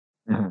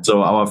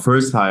 So our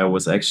first hire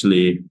was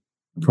actually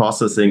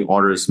processing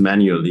orders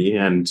manually,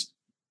 and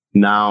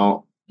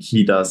now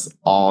he does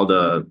all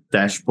the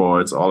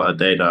dashboards, all our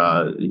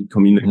data, he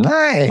communicates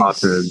with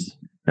partners.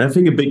 And I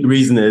think a big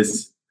reason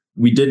is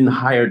we didn't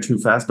hire too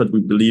fast, but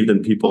we believed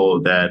in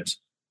people that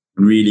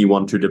really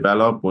want to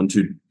develop, want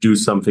to do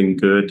something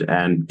good,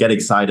 and get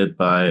excited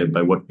by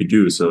what we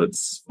do. So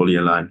it's fully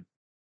aligned.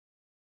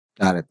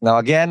 Got it. Now,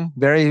 again,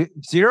 very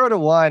 0 to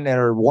 1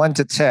 or 1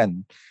 to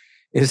 10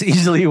 is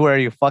easily where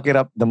you fuck it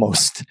up the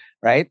most,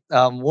 right?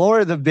 What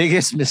were the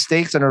biggest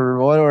mistakes, or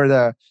what were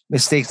the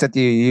mistakes that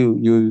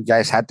you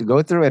guys had to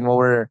go through, and what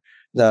were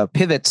the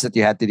pivots that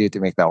you had to do to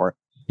make that work?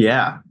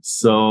 Yeah.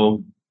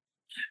 So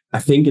I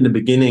think in the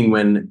beginning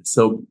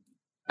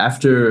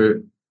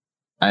after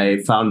I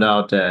found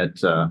out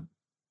that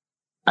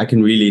I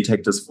can really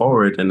take this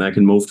forward and I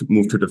can move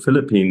to the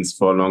Philippines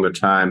for a longer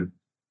time.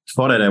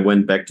 Before that, I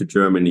went back to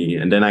Germany,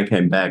 and then I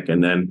came back,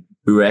 and then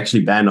we were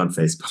actually banned on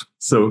Facebook.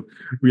 So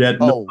we had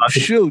no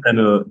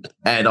channel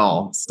at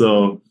all.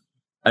 So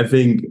I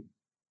think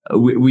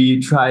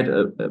we tried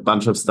a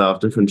bunch of stuff,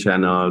 different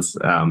channels.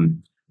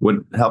 What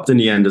helped in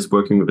the end is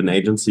working with an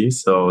agency.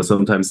 So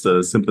sometimes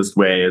the simplest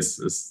way is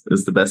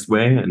the best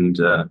way, and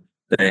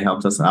they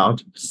helped us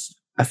out.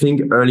 I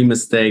think early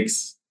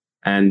mistakes,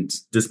 and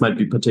this might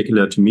be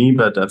particular to me,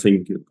 but I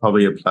think it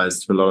probably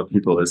applies to a lot of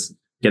people, is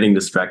getting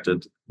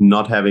distracted,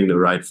 not having the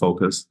right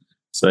focus.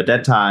 So at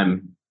that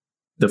time,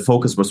 the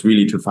focus was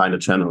really to find a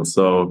channel.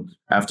 So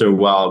after a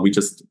while, we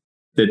just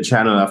did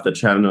channel after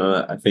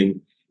channel. I think,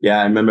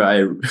 I remember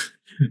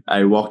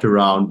I walked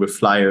around with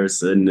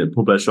flyers in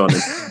Publishon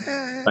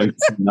and trying to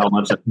see how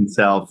much I can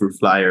sell through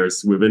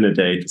flyers within a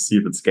day to see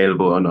if it's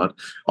scalable or not.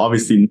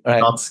 Obviously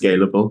not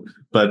scalable,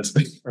 but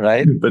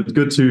but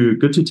good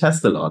to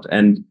test a lot.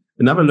 And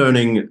another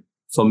learning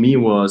for me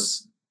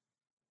was,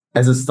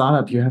 as a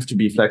startup, you have to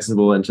be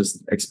flexible and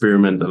just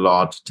experiment a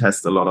lot,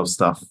 test a lot of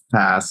stuff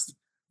fast.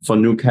 For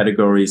new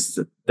categories,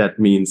 that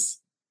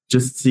means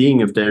just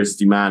seeing if there's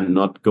demand,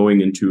 not going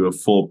into a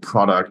full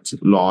product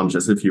launch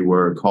as if you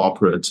were a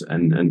corporate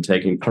and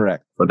taking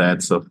correct for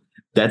that. So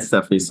that's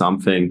definitely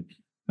something.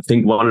 I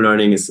think one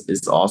learning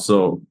is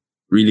also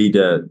really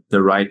the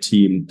right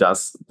team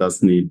does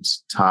need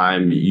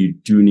time. You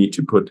do need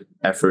to put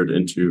effort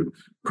into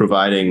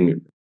providing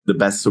the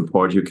best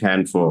support you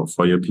can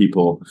for your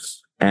people.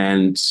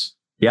 And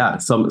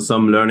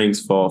some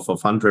learnings for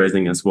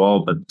fundraising as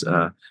well.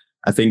 But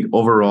I think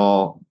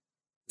overall,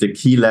 the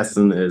key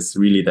lesson is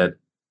really that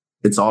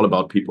it's all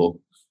about people.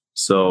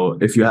 So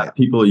if you have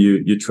people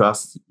you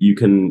trust, you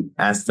can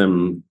ask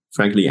them,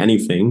 frankly,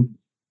 anything,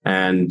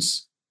 and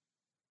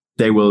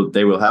they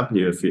will help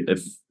you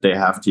if they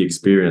have the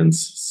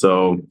experience.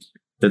 So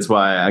that's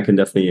why I can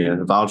definitely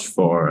vouch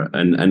for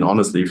and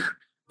honestly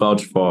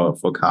vouch for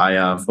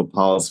Kaya, for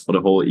Pulse, for the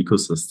whole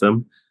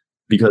ecosystem,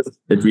 because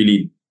it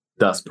really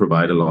does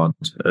provide a lot.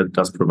 It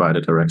does provide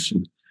a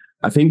direction.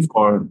 I think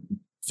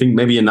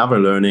maybe another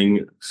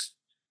learning,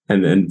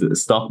 and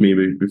stop me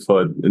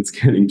before it's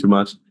getting too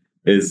much,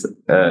 is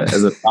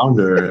as a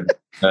founder,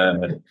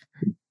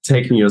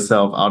 taking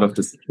yourself out of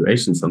the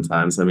situation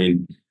sometimes. I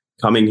mean,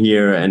 coming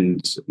here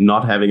and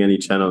not having any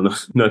channel,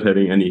 not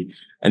having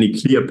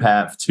any clear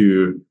path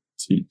to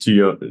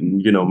your,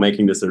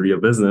 making this a real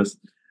business,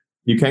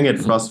 you can get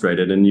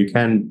frustrated and you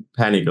can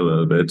panic a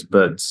little bit.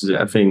 But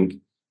I think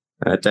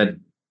at that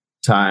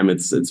time,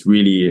 it's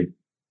really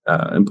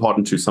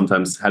important to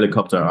sometimes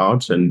helicopter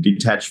out and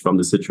detach from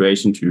the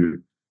situation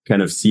to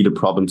kind of see the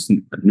problems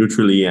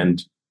neutrally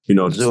and,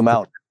 zoom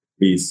out,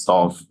 be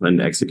solve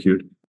and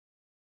execute.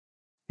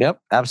 Yep,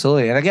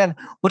 absolutely. And again,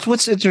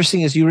 what's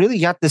interesting is you really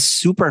got this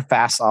super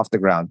fast off the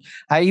ground.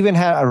 I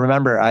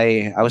remember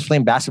I was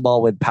playing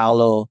basketball with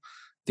Paolo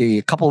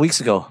a couple of weeks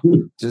ago.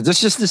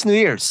 Just this New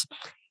Year's.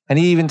 And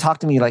he even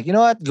talked to me like, you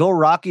know what?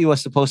 GoRocky was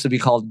supposed to be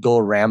called Go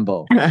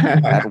Rambo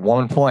at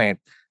one point.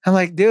 I'm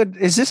like, dude,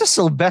 is this a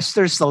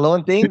Sylvester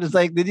Stallone thing? It's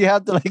like, did you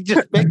have to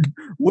just pick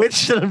which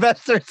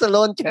Sylvester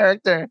Stallone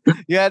character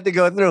you had to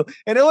go through?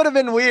 And it would have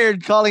been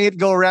weird calling it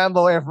Go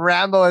Rambo if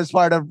Rambo is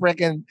part of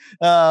freaking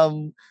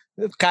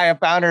Kaya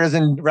Founders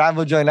and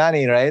Rambo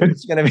Joinani, right?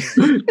 It's gonna be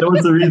that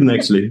was the reason,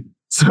 actually.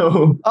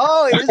 So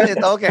is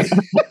it? Okay.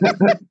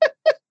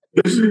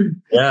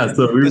 Yeah,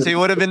 so because he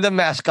would have been the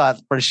mascot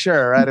for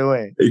sure right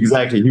away.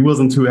 Exactly, he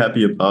wasn't too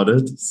happy about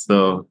it.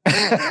 So,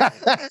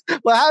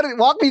 well,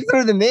 walk me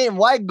through the name?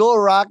 Why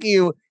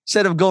GoRocky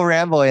instead of Go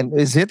Rambo? And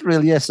is it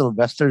really a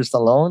Sylvester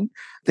Stallone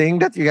thing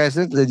that you guys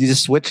did? Did you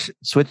just switch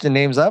the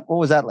names up? What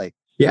was that like?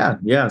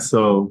 Yeah.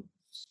 So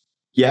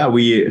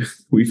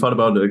we thought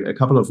about a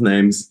couple of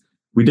names.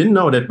 We didn't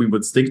know that we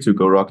would stick to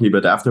GoRocky,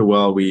 but after a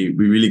while, we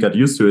really got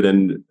used to it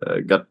and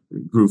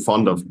grew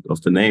fond of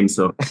the name.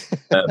 So,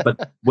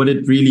 but what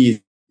it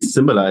really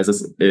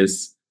symbolizes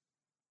is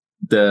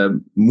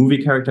the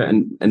movie character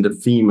and the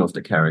theme of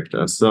the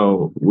character.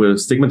 So with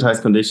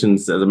stigmatized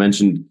conditions, as I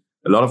mentioned,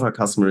 a lot of our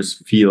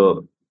customers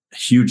feel a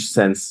huge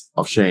sense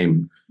of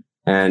shame.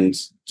 And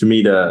to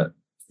me, the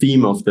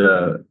theme of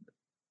the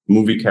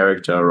movie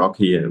character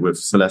Rocky with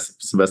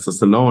Sylvester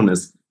Stallone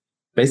is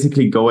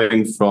basically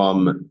going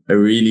from a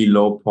really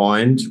low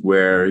point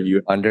where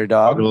you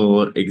underdog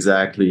struggle,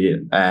 exactly,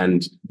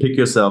 and pick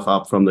yourself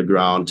up from the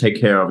ground, take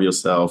care of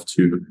yourself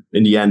to,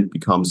 in the end,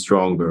 become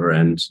stronger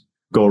and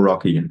go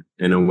Rocky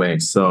in a way.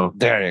 So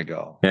there you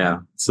go. Yeah.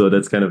 So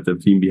that's kind of the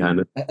theme behind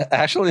it. I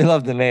actually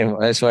love the name.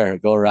 I swear,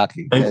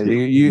 GoRocky.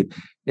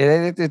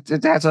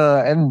 It has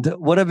a, and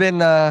would have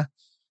been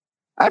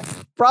I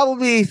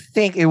probably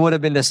think it would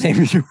have been the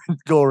same if you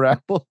would go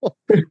Rambo,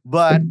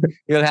 but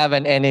you'll have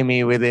an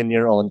enemy within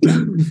your own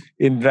team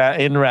in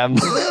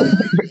Rambo.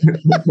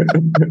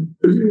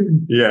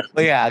 Yeah.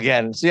 But yeah,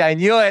 again, see, I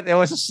knew it. It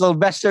was a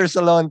Sylvester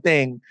Stallone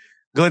thing.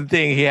 Good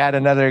thing he had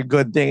another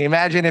good thing.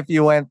 Imagine if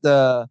you went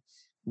the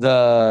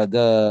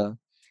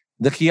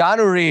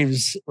Keanu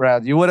Reeves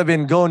route. You would have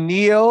been go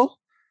Neo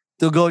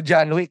to go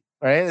John Wick,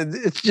 right?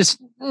 It's just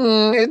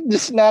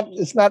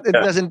it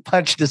doesn't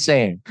punch the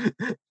same.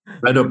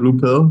 Red or blue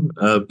pill,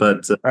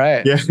 but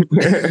right. Yeah.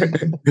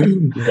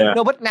 Yeah.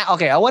 No, but now,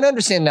 okay, I want to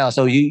understand now.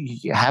 So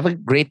you have a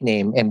great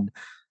name, and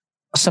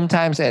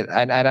sometimes,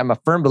 and I'm a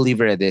firm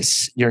believer of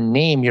this, your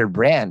name, your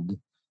brand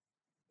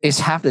is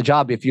half the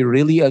job if you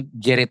really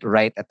get it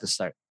right at the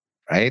start,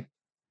 right?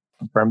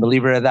 I'm a firm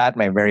believer of that.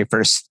 My very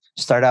first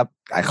startup,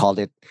 I called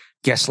it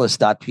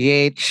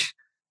guestlist.ph,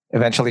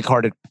 eventually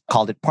called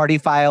it Party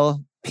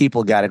File.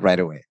 People got it right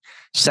away.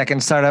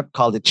 Second startup,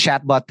 called it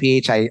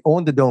chatbot.ph. I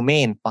own the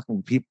domain.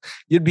 Fucking people,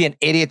 you'd be an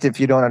idiot if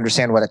you don't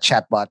understand what a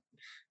chatbot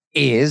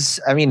is.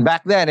 I mean,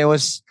 back then it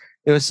was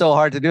so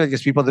hard to do it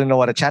because people didn't know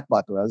what a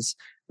chatbot was.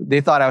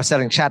 They thought I was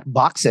selling chat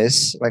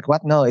boxes. Like,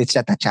 what? No, it's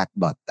just a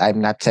chatbot. I'm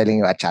not selling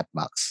you a chat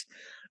box,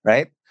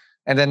 right?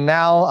 And then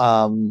now,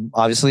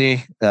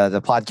 obviously,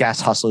 the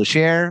podcast Hustle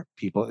Share.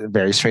 People,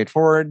 very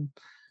straightforward.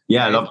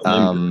 Yeah, right? I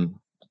love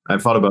I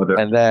thought about it.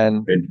 And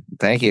then,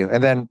 thank you.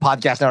 And then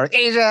Podcast Network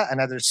Asia,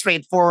 another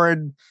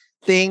straightforward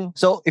thing.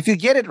 So if you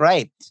get it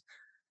right,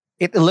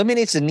 it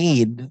eliminates the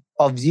need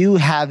of you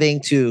having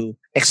to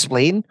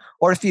explain.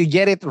 Or if you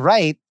get it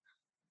right,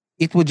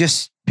 it would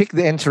just pick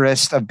the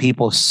interest of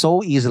people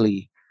so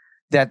easily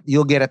that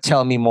you'll get a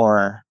tell me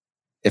more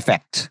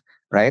effect,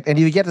 right? And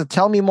you get a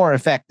tell me more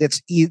effect.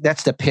 That's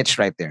the pitch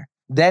right there.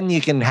 Then you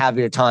can have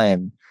your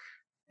time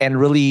and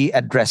really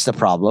address the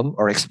problem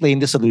or explain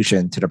the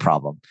solution to the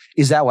problem.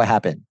 Is that what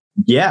happened?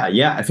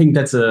 Yeah. I think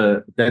that's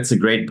a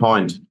great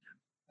point.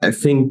 I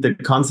think the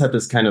concept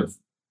is kind of,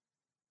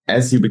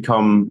 as you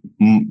become,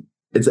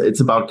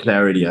 it's about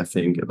clarity. I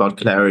think about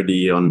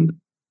clarity on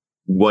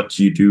what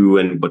you do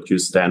and what you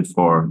stand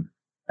for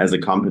as a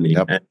company.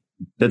 Yep. And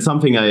that's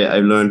something I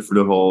learned through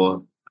the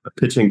whole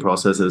pitching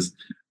process. Is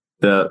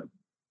the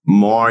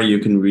more you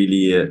can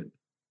really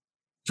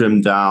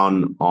trim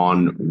down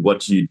on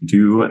what you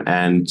do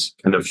and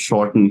kind of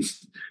shorten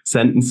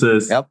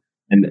sentences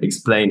and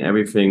explain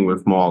everything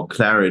with more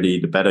clarity,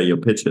 the better your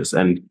pitch is.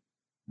 And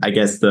I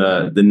guess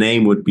the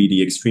name would be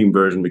the extreme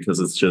version because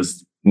it's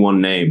just one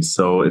name.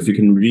 So if you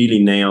can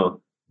really nail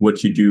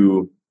what you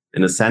do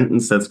in a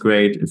sentence, that's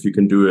great. If you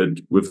can do it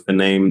with a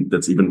name,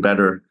 that's even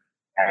better.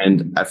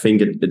 And I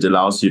think it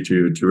allows you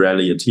to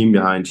rally a team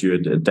behind you.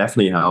 It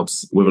definitely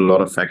helps with a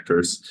lot of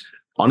factors.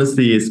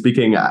 Honestly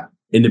speaking,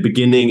 in the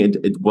beginning,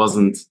 it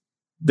wasn't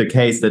the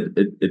case that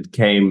it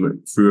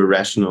came through a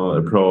rational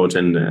approach.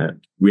 And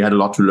we had a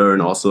lot to learn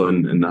also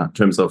in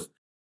terms of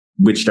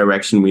which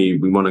direction we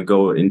want to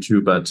go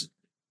into. But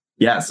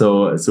yeah,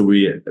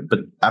 but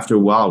after a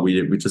while,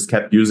 we just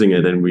kept using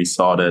it and we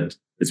saw that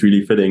it's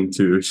really fitting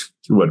to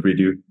what we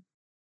do.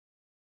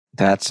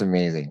 That's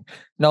amazing.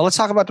 Now let's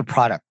talk about the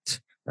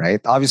product, right?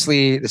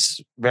 Obviously,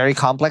 this very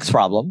complex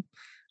problem,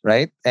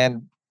 right?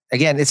 And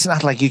again, it's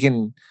not like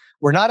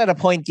we're not at a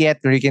point yet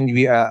where you can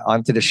be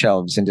onto the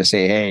shelves and just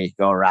say, hey,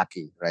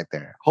 GoRocky right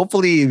there.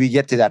 Hopefully we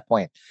get to that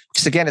point.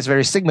 Because again, it's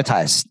very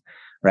stigmatized,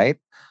 right?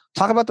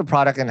 Talk about the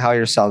product and how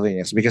you're selling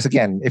it. Because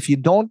again, if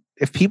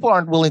people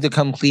aren't willing to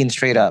come clean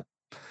straight up,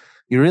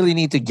 you really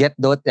need to get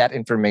that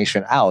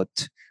information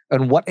out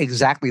and what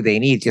exactly they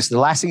need. Because the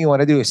last thing you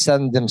want to do is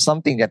send them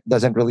something that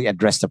doesn't really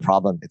address the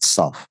problem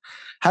itself.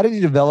 How did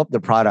you develop the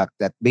product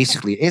that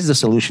basically is the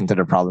solution to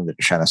the problem that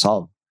you're trying to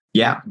solve?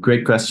 Yeah,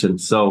 great question.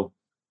 So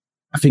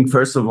I think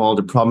first of all,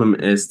 the problem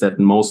is that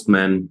most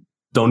men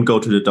don't go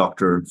to the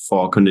doctor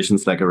for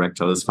conditions like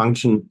erectile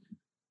dysfunction,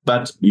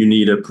 but you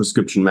need a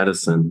prescription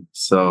medicine.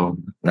 So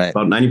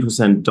About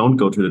 90% don't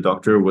go to the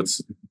doctor.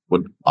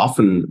 What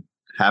often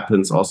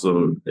happens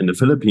also in the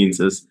Philippines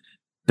is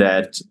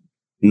that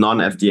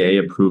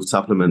non-FDA approved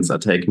supplements are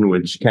taken,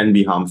 which can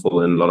be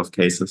harmful in a lot of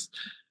cases.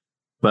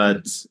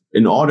 But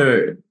in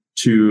order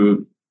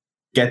to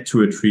get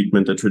to a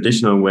treatment a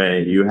traditional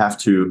way, you have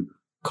to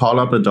call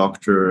up a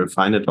doctor,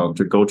 find a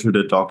doctor, go to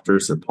the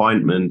doctor's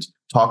appointment,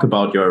 talk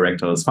about your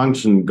erectile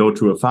dysfunction, go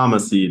to a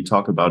pharmacy,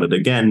 talk about it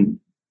again.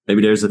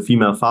 Maybe there's a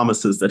female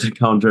pharmacist at the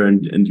counter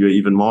and you're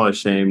even more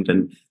ashamed.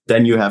 And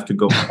then you have to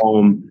go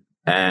home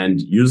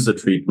and use the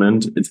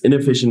treatment. It's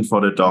inefficient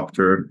for the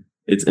doctor.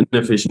 It's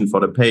inefficient for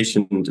the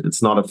patient.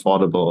 It's not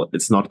affordable.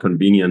 It's not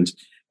convenient.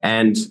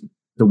 And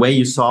the way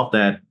you solve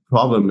that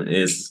problem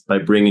is by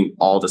bringing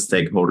all the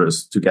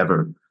stakeholders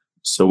together.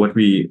 So what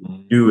we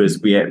do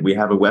is we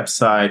have a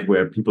website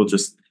where people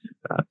just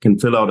can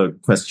fill out a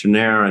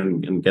questionnaire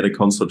and get a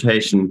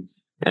consultation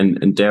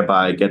and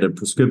thereby get a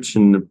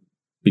prescription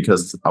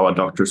because our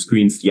doctor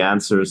screens the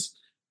answers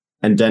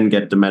and then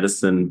get the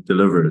medicine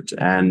delivered.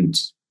 And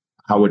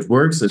how it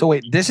works is... So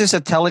wait, this is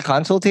a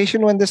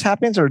teleconsultation when this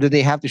happens, or do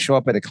they have to show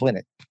up at a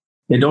clinic?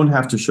 They don't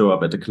have to show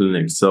up at the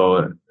clinic.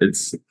 So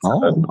it's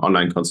an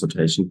online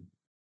consultation.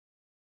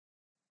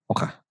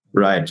 Okay.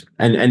 Right.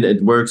 And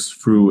it works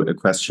through a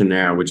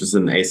questionnaire, which is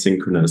an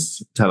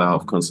asynchronous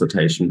telehealth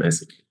consultation,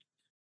 basically.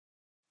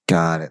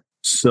 Got it.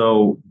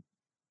 So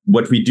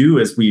what we do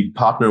is we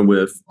partner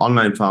with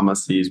online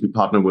pharmacies, we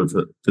partner with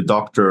the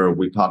doctor,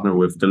 we partner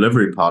with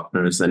delivery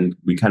partners, and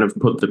we kind of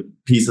put the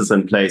pieces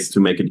in place to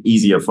make it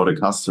easier for the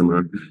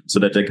customer so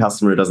that the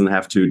customer doesn't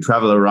have to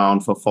travel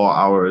around for 4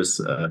 hours,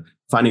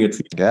 finding a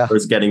treatment,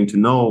 first getting to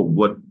know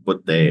what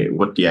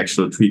the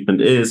actual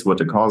treatment is, what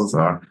the causes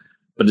are.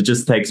 But it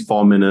just takes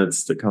 4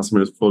 minutes. The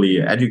customer is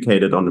fully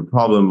educated on the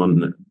problem,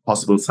 on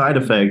possible side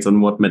effects,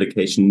 on what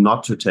medication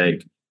not to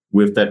take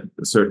with that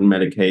certain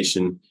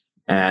medication.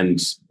 And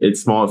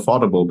it's more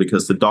affordable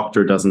because the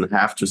doctor doesn't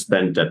have to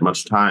spend that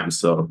much time.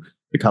 So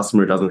the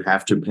customer doesn't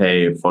have to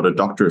pay for the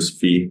doctor's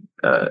fee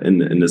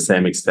in the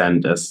same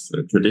extent as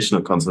a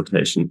traditional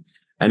consultation.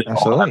 And it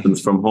all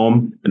happens from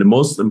home. And the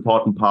most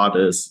important part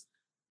is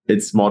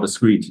it's more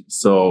discreet.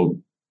 So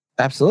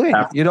absolutely,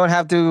 you don't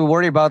have to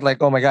worry about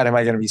like, oh my God, am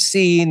I going to be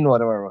seen?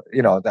 Whatever,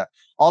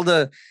 all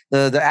the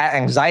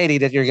anxiety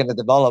that you're going to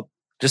develop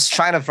just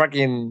trying to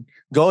fucking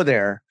go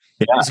there.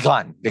 It's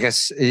gone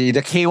because the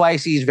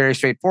KYC is very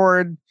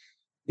straightforward.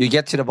 You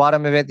get to the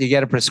bottom of it, you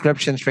get a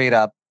prescription straight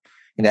up,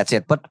 and that's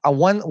it. But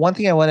one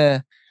thing I want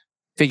to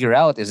figure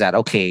out is that,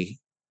 okay,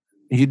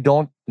 you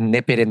don't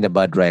nip it in the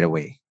bud right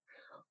away.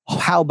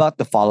 How about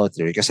the follow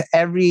through? Because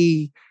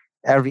every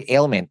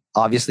ailment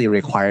obviously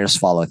requires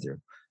follow through.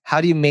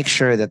 How do you make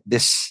sure that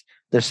there's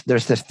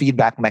this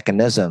feedback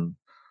mechanism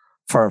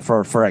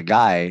for a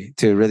guy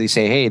to really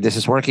say, hey, this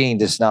is working,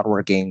 this is not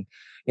working,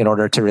 in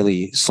order to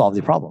really solve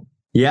the problem?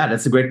 Yeah,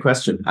 that's a great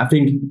question. I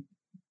think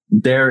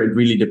there it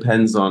really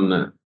depends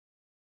on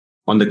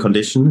the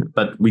condition,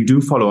 but we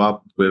do follow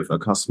up with our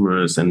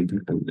customers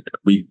and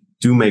we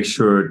do make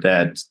sure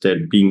that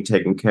they're being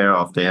taken care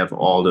of. They have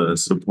all the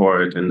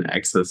support and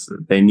access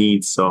they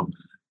need. So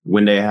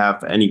when they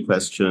have any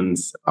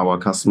questions, our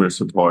customer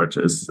support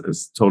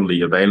is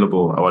totally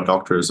available. Our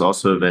doctor is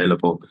also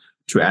available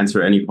to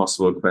answer any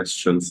possible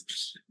questions.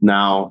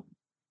 Now,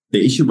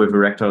 the issue with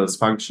erectile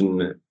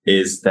dysfunction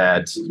is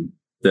that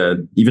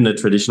even the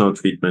traditional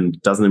treatment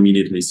doesn't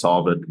immediately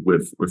solve it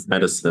with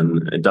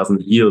medicine. It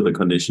doesn't heal the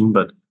condition,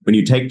 but when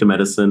you take the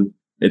medicine,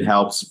 it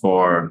helps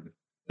for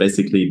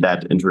basically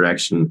that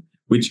interaction,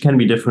 which can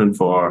be different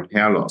for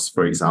hair loss,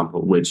 for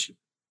example,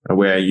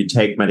 where you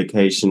take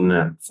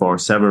medication for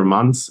several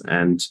months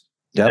and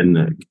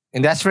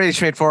that's pretty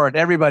straightforward.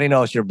 Everybody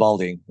knows you're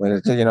balding. When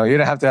you don't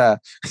have to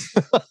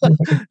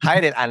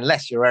hide it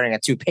unless you're wearing a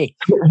toupee,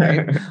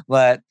 right?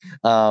 But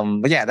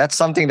yeah, that's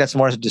something that's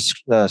more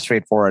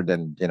straightforward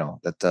than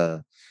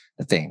the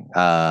thing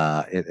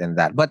in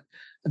that. But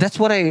that's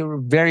what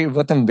I'm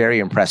very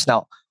impressed.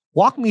 Now,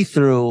 walk me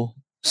through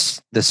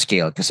the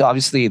scale, because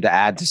obviously the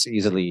ads is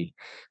easily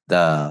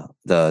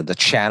the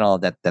channel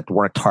that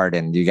worked hard,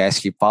 and you guys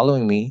keep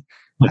following me.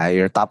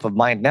 You're top of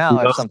mind now.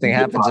 If something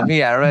happens to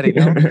me, I already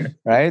know,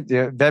 right?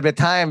 Baby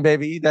time,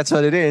 baby. That's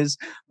what it is.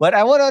 But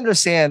I want to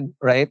understand,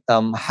 right,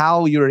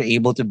 how you're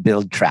able to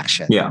build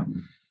traction. Yeah.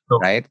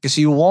 Right? Because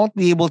you won't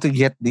be able to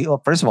get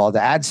first of all,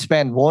 the ad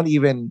spend won't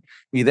even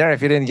be there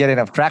if you didn't get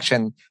enough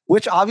traction,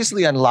 which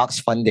obviously unlocks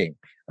funding,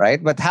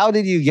 right? But how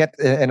did you get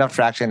enough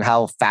traction?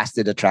 How fast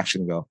did the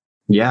traction go?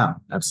 Yeah,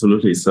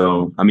 absolutely.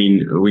 So, I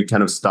mean, we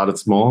kind of started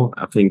small.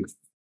 I think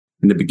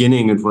in the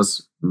beginning, it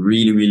was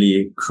really,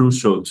 really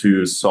crucial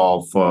to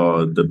solve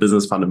for the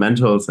business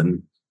fundamentals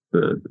and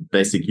the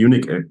basic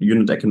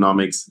unit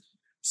economics.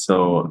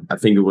 So I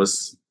think it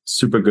was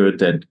super good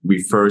that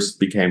we first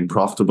became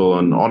profitable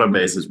on an order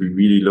basis. We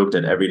really looked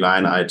at every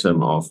line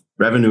item of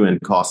revenue and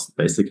cost,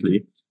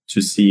 basically,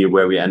 to see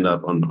where we end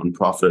up on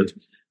profit.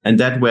 And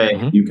that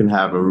way, you can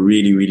have a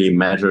really, really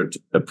measured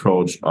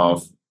approach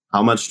of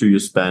how much do you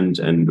spend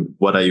and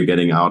what are you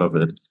getting out of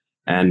it.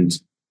 And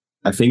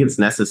I think it's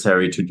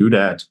necessary to do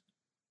that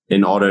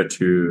in order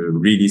to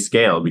really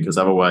scale, because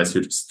otherwise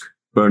you're just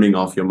burning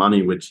off your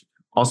money, which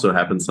also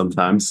happens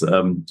sometimes.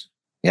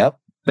 Yep.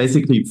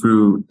 Basically,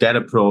 through that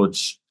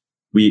approach,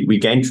 we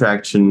gained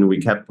traction. We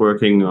kept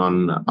working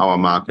on our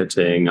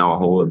marketing, our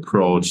whole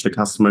approach, the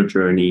customer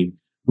journey.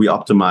 We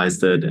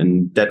optimized it,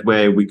 and that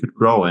way we could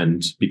grow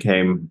and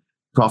became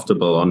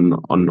profitable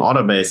on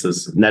order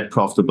basis, net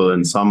profitable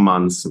in some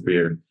months.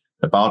 We're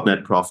about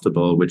net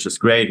profitable, which is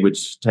great,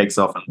 which takes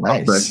off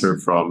pressure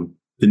from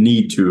the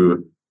need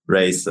to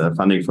raise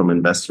funding from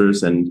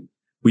investors. And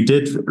we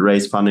did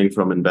raise funding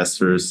from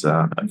investors.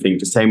 I think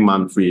the same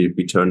month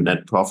we turned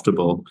net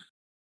profitable.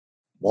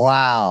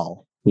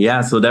 Wow.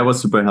 Yeah, so that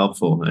was super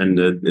helpful. And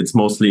it's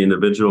mostly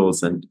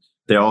individuals, and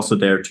they're also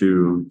there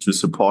to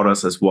support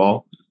us as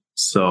well.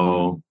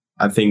 So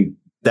I think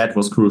that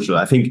was crucial.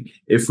 I think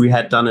if we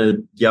had done it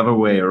the other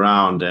way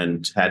around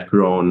and had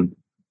grown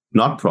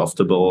not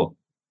profitable,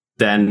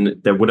 then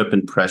there would have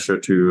been pressure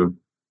to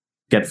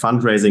get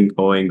fundraising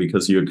going,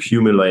 because you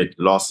accumulate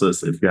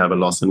losses if you have a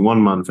loss in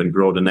 1 month and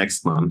grow the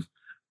next month.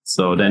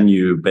 So then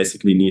you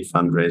basically need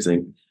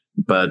fundraising.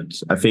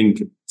 But I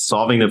think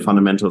solving the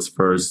fundamentals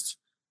first,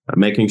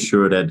 making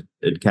sure that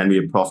it can be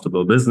a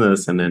profitable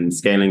business, and then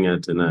scaling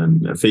it in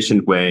an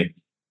efficient way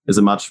is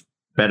a much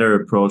better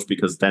approach,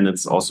 because then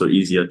it's also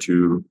easier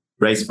to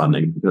raise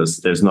funding, because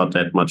there's not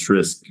that much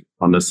risk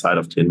on the side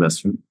of the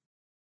investor.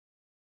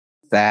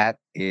 That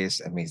is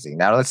amazing.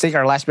 Now let's take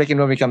our last break, and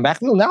when we come back,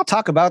 we'll now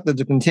talk about the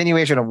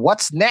continuation of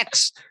what's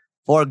next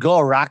for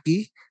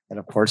GoRocky and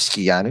of course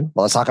Kiyanusch.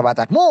 Well, let's talk about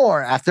that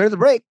more after the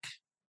break.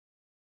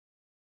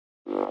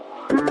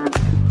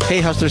 Hey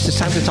hustlers, it's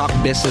time to talk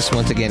business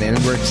once again, and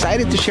we're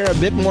excited to share a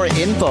bit more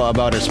info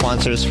about our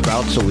sponsor,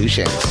 Sprout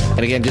Solutions. And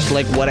again, just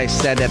like what I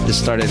said at the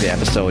start of the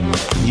episode,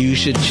 you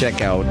should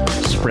check out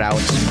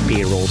Sprout's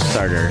Payroll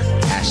Starter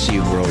as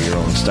you grow your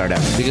own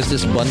startup, because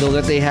this bundle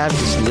that they have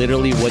is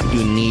literally what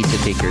you need to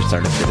take your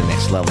startup to the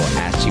next level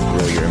as you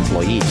grow your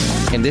employees.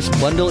 And this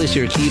bundle is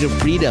your key to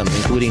freedom,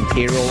 including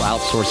payroll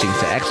outsourcing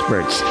to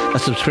experts, a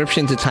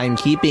subscription to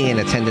timekeeping and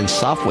attendance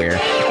software,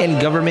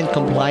 and government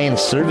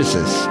compliance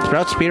services.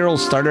 Sprout's Payroll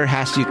Starter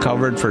has you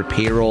covered for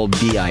payroll,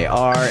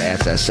 BIR,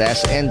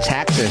 SSS, and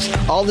taxes.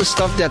 All the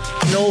stuff that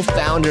no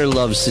founder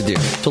loves to do.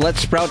 So let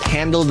Sprout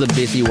handle the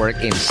busy work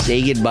and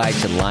say goodbye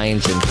to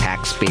lines and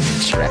tax payment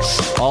stress.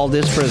 All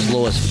this for as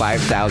low as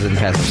 5,000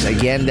 pesos.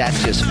 Again,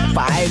 that's just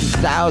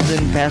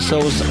 5,000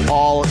 pesos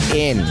all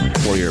in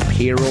for your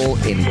payroll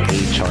and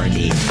HR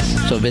needs.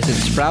 So visit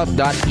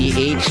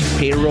sprout.ph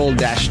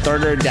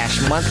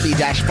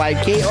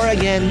payroll-starter-monthly-5K, or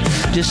again,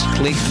 just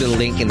click the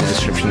link in the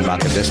description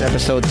box of this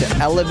episode to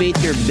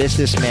elevate your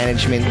business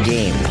management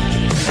game.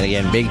 And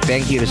again, big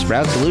thank you to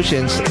Sprout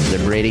Solutions,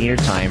 liberating your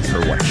time for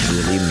what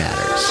truly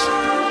matters.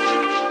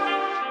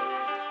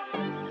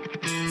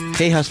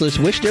 Hey hustlers,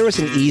 wish there was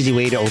an easy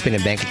way to open a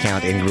bank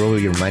account and grow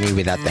your money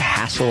without the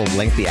hassle of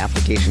lengthy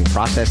application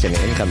process and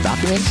income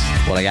documents?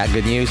 Well, I got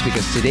good news,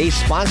 because today's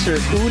sponsor,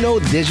 Uno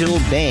Digital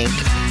Bank,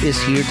 is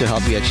here to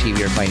help you achieve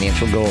your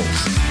financial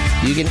goals.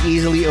 You can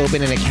easily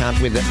open an account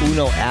with the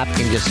Uno app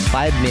in just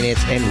 5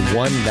 minutes and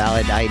one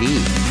valid ID.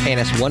 And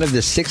as one of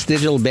the 6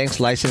 digital banks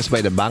licensed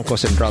by the Bangko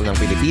Sentral ng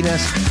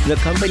Pilipinas, the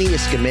company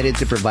is committed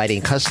to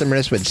providing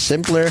customers with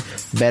simpler,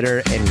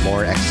 better, and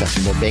more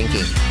accessible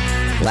banking.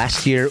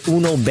 Last year,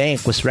 Uno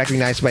Bank was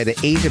recognized by the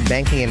Asia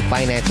Banking and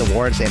Finance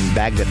Awards and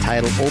bagged the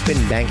title Open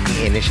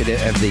Banking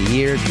Initiative of the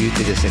Year due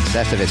to the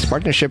success of its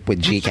partnership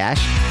with GCash,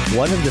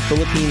 one of the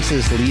Philippines'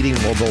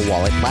 leading mobile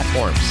wallet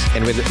platforms.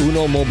 And with the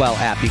Uno mobile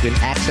app, you can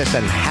access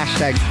an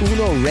hashtag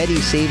Uno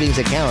Ready savings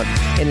account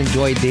and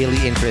enjoy daily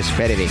interest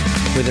crediting.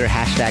 With their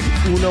hashtag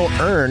Uno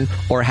Earn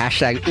or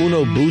hashtag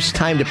Uno Boost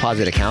time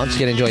deposit accounts,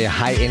 you can enjoy a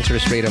high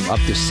interest rate of up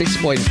to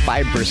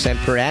 6.5%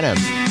 per annum.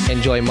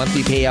 Enjoy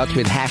monthly payouts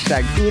with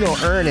hashtag Uno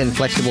Earn and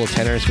flexible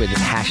tenors with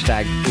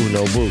hashtag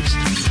Uno Boost.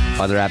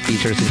 Other app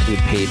features include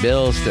pay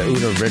bills, the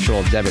Uno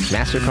Virtual Debit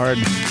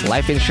MasterCard,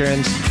 life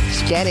insurance,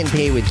 scan and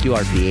pay with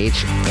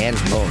QRPH, and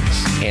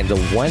loans. And the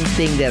one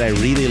thing that I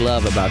really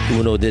love about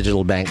Uno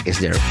Digital Bank is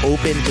they're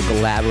open to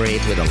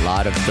collaborate with a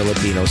lot of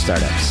Filipino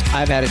startups.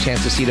 I've had a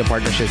chance to see the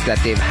partnerships that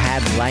they've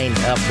had lined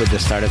up with the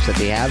startups that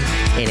they have,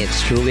 and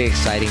it's truly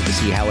exciting to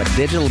see how a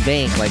digital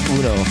bank like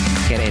Uno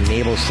can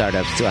enable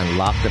startups to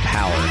unlock the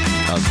power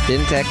of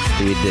fintech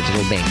through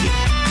digital banking.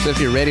 So if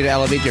you're ready to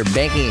elevate your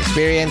banking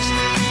experience,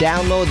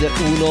 download the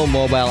Uno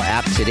mobile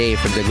app today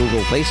from the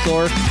Google Play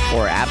Store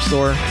or App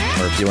Store.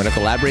 Or if you want to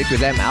collaborate with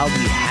them, I'll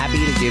be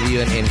happy to give you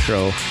an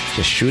intro.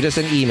 Just shoot us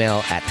an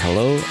email at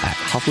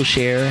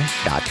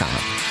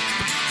hello@hustleshare.com.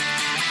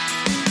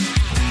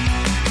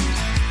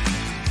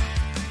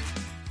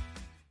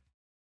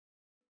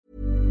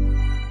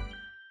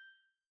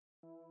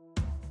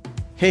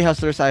 Hey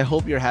hustlers, I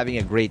hope you're having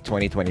a great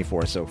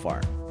 2024 so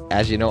far.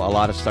 As you know, a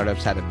lot of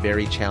startups had a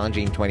very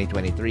challenging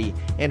 2023,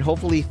 and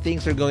hopefully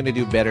things are going to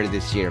do better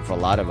this year for a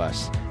lot of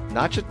us.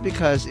 Not just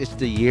because it's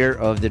the year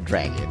of the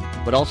dragon,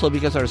 but also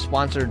because our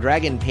sponsor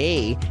Dragon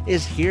Pay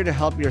is here to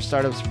help your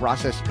startups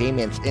process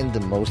payments in the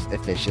most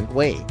efficient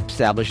way.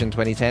 Established in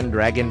 2010,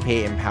 Dragon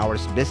Pay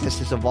empowers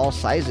businesses of all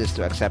sizes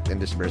to accept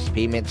and disperse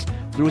payments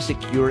through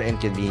secure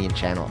and convenient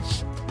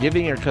channels,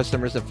 giving your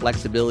customers the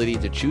flexibility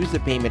to choose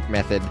the payment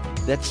method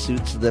that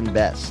suits them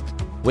best.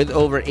 With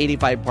over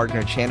 85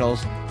 partner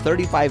channels,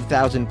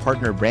 35,000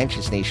 partner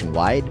branches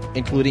nationwide,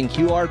 including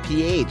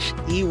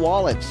QRPH,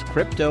 e-wallets,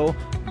 crypto,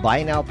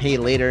 buy now, pay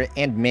later,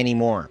 and many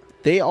more.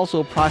 They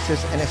also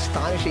process an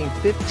astonishing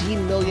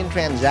 15 million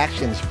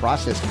transactions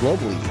processed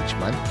globally each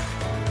month.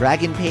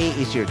 Dragon Pay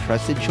is your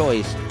trusted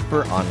choice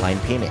for online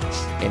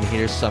payments. And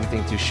here's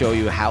something to show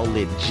you how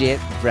legit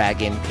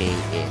Dragon Pay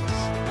is.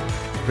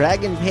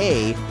 Dragon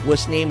Pay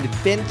was named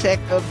FinTech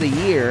of the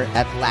Year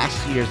at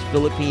last year's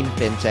Philippine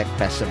FinTech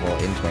Festival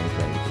in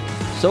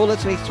 2023. So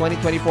let's make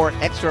 2024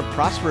 extra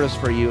prosperous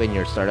for you and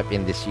your startup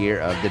in this year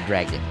of the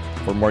Dragon.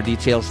 For more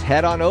details,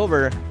 head on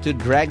over to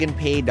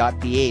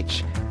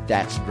dragonpay.ph.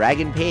 That's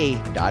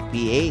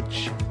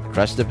dragonpay.ph.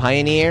 Trust the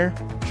pioneer.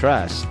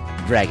 Trust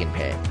Dragon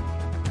Pay.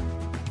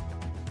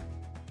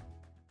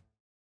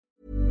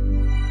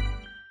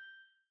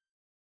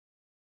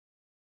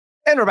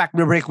 And we're back from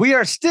the break. We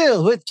are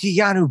still with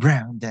Kiyanusch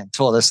Braun that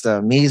told us the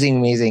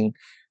amazing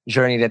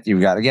journey that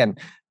you've got. Again,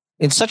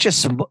 in such a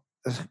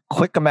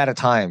quick amount of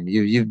time,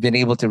 you've been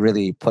able to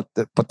really put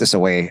this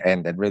away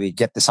and really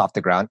get this off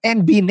the ground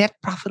and be net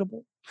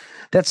profitable.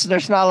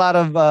 There's not a lot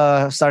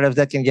of startups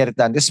that can get it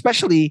done,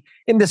 especially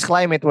in this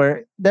climate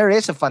where there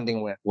is a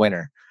funding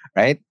winner,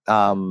 right?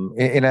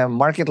 In a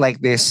market like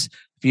this,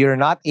 if you're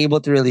not able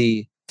to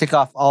really tick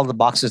off all the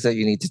boxes that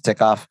you need to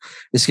tick off,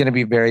 it's going to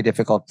be very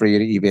difficult for you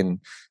to even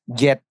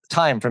get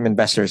time from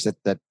investors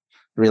that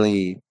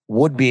really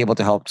would be able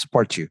to help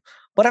support you.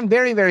 But I'm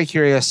very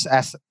curious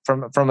as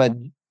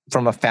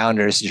from a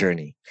founder's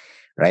journey,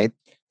 right?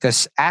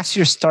 Because as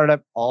your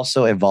startup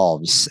also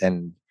evolves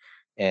and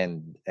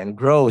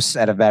grows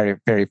at a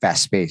very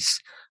fast pace,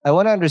 I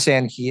want to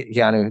understand,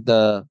 Kiyanusch,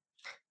 the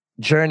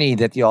journey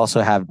that you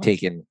also have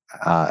taken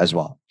as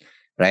well,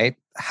 right?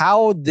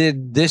 How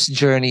did this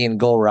journey in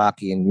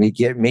GoRocky and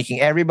making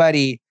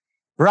everybody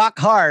rock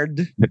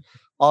hard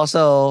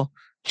also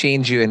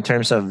change you in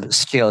terms of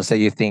skills that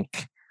you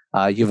think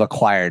you've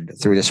acquired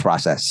through this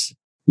process?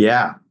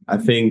 Yeah, I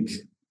think,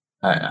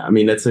 I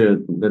mean, that's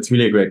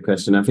really a great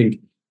question. I think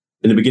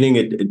in the beginning,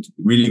 it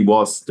really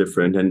was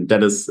different. And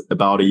that is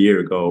about a year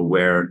ago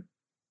where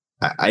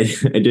I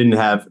didn't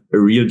have a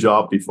real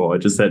job before. I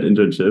just had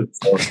internships.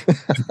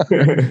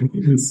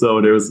 So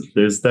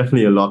there's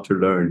definitely a lot to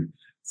learn.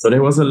 So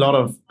there was a lot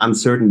of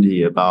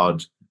uncertainty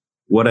about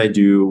what I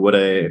do, what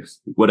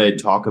I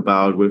talk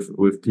about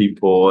with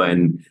people,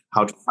 and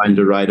how to find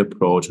the right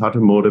approach, how to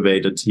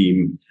motivate a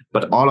team.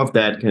 But all of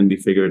that can be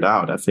figured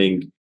out. I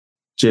think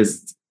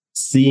just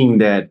seeing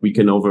that we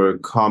can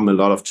overcome a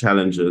lot of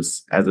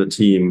challenges as a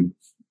team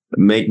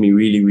made me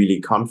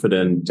really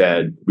confident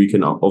that we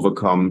can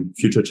overcome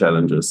future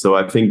challenges. So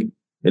I think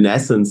in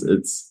essence,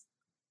 it's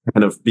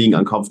kind of being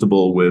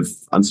uncomfortable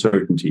with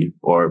uncertainty,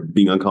 or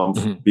being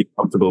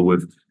comfortable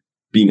with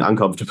being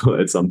uncomfortable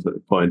at some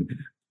point,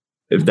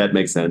 if that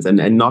makes sense.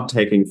 And not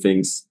taking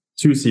things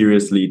too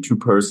seriously, too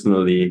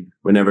personally,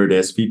 whenever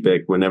there's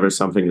feedback, whenever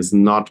something is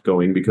not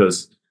going,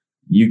 because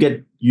you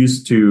get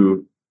used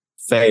to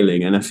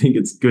failing. And I think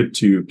it's good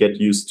to get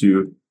used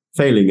to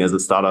failing as a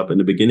startup in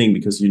the beginning,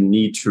 because you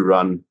need to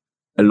run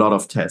a lot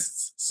of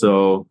tests.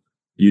 So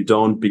you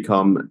don't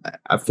become,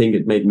 I think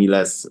it made me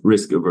less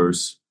risk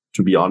averse,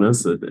 to be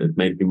honest. It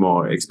made me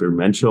more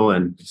experimental.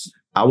 And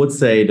I would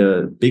say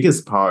the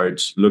biggest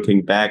part,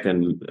 looking back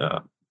and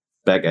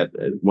back at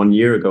 1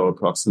 year ago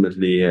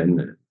approximately,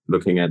 and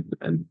looking at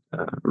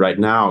right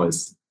now,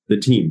 is the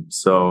team.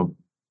 So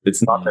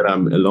it's not that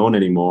I'm alone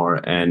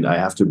anymore and I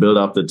have to build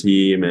up the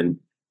team,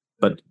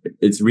 but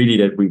it's really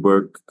that we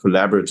work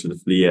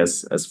collaboratively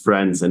as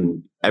friends,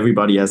 and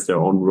everybody has their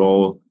own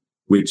role,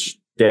 which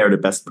they're the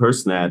best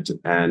person at,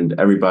 and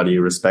everybody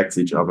respects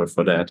each other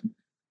for that.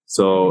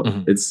 So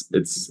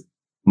it's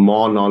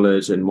more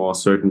knowledge and more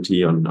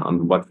certainty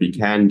on what we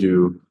can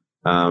do.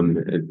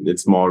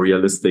 It's more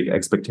realistic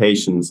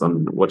expectations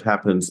on what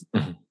happens.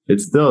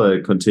 It's still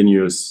a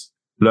continuous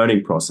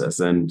learning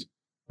process, and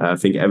I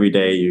think every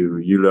day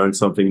you learn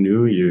something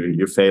new.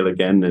 You fail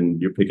again,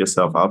 and you pick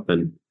yourself up,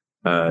 and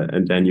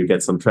then you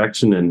get some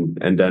traction,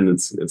 and then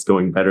it's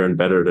going better and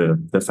better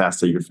the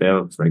faster you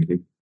fail, frankly.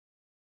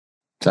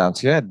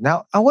 Sounds good.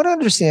 Now, I want to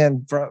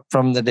understand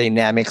from the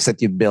dynamics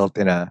that you built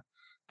in a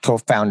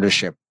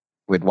co-foundership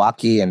with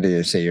Wacky,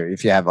 and say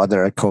if you have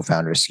other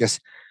co-founders, because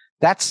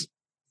that's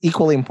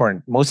equally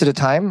important. Most of the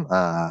time,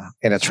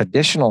 in a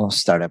traditional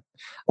startup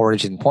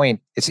origin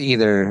point, it's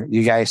either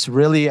you guys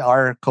really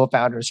are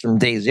co-founders from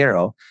day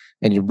zero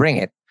and you bring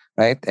it,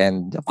 right?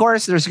 And of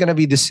course, there's going to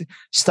be this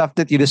stuff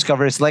that you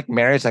discover. It's like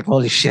marriage, like,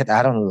 holy shit,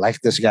 I don't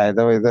like this guy,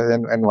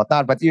 and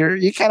whatnot. But you're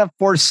kind of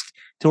forced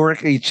to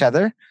work with each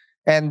other,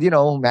 and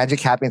magic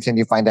happens, and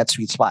you find that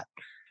sweet spot.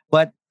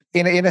 But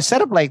in a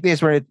setup like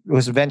this, where it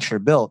was venture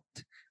built,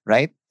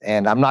 right?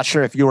 And I'm not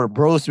sure if you were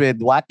bros with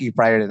Wacky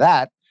prior to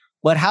that,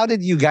 but how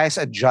did you guys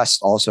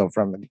adjust also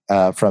from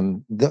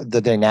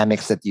the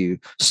dynamics that you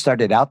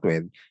started out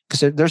with?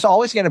 Because there's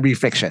always going to be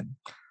friction,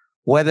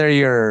 whether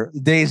you're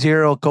day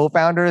zero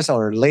co-founders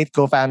or late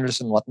co-founders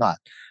and whatnot.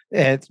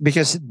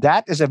 Because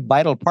that is a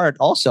vital part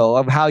also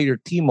of how your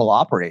team will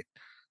operate.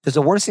 Because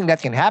the worst thing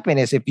that can happen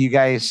is if you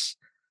guys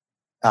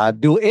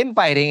do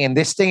infighting and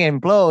this thing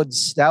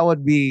implodes, that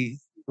would be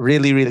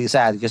really, really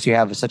sad because you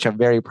have such a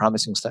very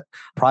promising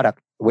product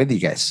with you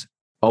guys.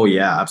 Oh,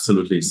 yeah,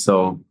 absolutely.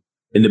 So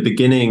in the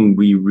beginning,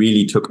 we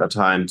really took our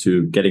time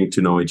to getting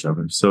to know each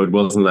other. So it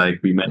wasn't like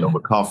we met over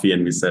coffee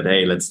and we said,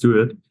 hey, let's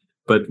do it.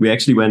 But we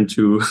actually went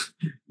to,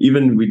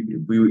 we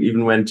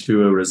even went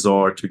to a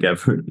resort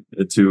together,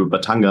 to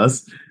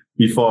Batangas,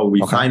 before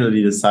we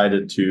finally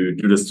decided to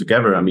do this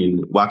together. I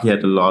mean, Wacky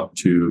had a lot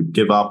to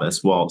give up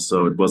as well.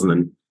 So it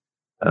wasn't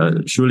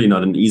surely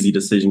not an easy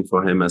decision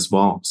for him as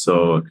well.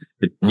 So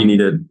he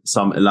needed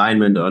some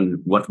alignment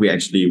on what we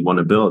actually want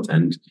to build.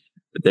 And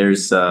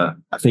there's, I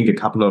think, a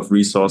couple of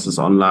resources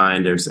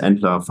online. There's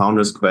Entler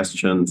Founders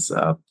Questions.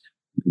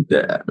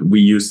 We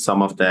used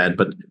some of that,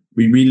 but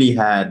we really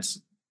had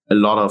a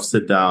lot of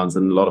sit downs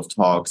and a lot of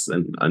talks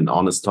and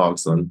honest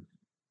talks on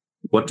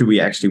what do we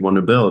actually want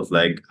to build?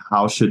 Like,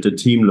 how should the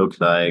team look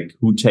like?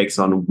 Who takes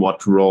on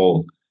what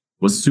role?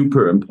 It was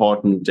super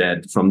important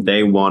that from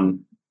day one,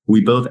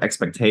 we built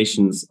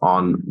expectations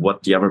on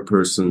what the other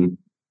person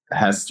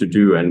has to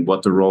do and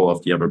what the role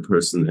of the other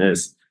person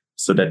is,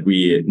 so that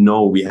we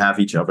know we have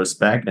each other's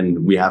back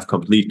and we have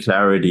complete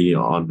clarity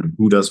on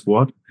who does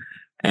what.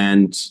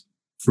 And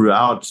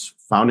throughout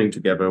founding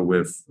together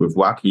with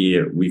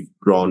Wacky, we've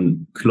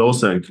grown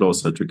closer and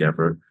closer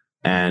together.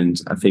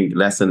 And I think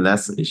less and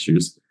less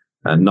issues.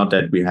 Not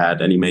that we had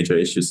any major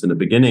issues in the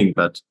beginning,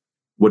 but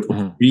what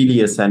was really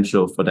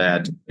essential for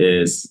that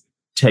is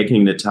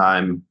taking the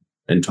time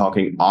and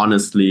talking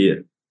honestly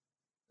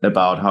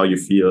about how you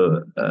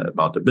feel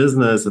about the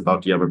business,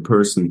 about the other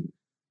person,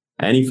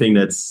 anything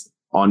that's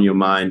on your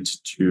mind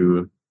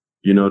to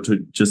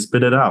just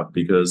spit it out,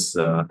 because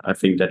I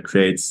think that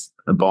creates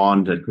a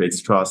bond, that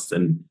creates trust,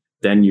 and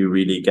then you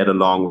really get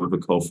along with a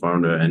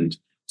co-founder. And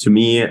to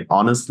me,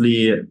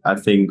 honestly, I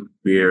think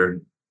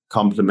we're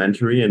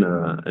complementary in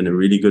a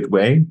really good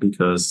way,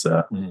 because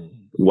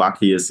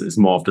Wacky is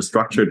more of the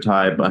structured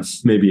type, but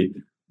maybe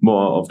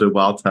more of the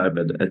wild type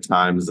at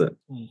times.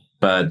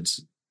 But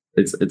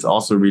it's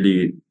also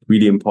really,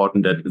 really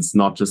important that it's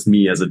not just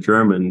me as a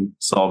German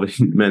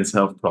solving men's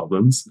health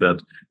problems,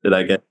 but that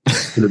I get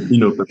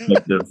Filipino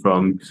perspective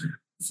from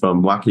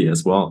Wacky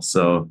as well.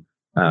 So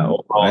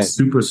overall,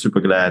 super,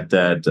 super glad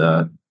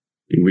that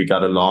we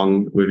got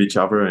along with each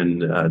other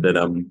and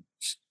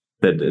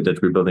that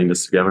we're building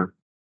this together.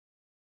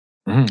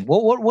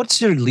 What's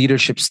your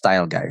leadership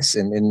style, guys,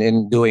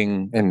 in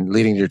doing and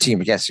leading your team?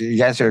 I guess you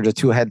guys are the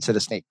two heads of the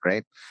snake,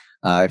 right?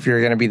 If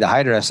you're going to be the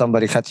Hydra,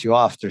 somebody cuts you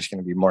off, there's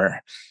going to be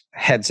more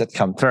heads that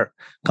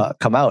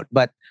come out.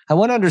 But I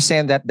want to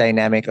understand that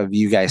dynamic of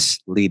you guys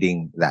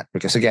leading that,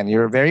 because again,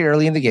 you're very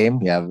early in the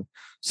game. You have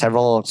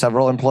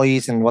several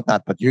employees and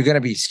whatnot, but you're going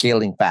to be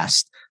scaling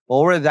fast.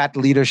 What were that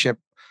leadership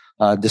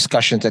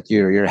discussions that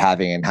you're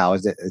having, and how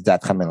is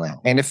that coming along?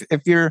 And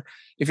if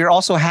you're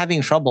also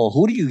having trouble,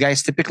 who do you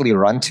guys typically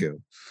run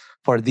to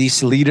for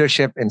these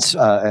leadership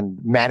and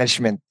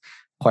management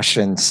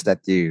questions that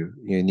you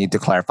need to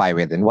clarify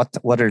with, and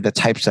what are the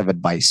types of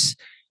advice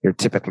you're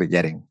typically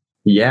getting?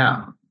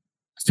 Yeah,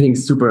 I think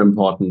super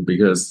important,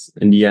 because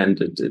in the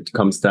end, it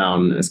comes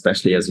down,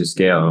 especially as you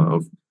scale,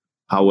 of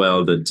how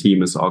well the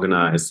team is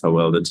organized, how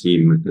well the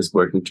team is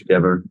working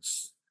together.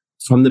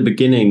 From the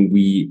beginning,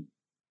 we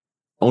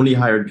only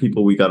hired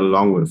people we got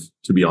along with,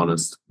 to be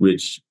honest,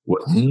 which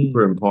was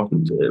super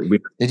important.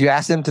 Did you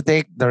ask them to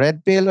take the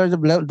red pill or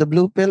the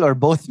blue pill, or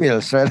both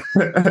pills? Right?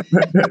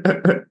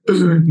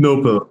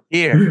 No pill.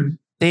 Here,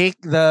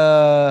 take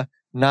the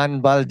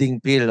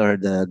non-balding pill or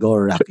the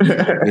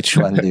GoRocky. Which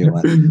one do you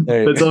want?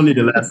 That's only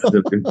the last of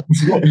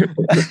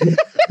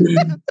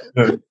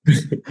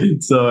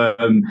it. So,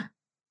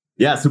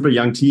 yeah, super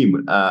young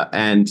team.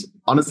 And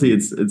honestly,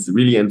 it's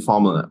really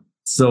informal.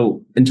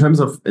 So in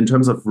terms of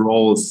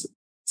roles,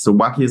 so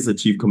Wacky is the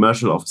chief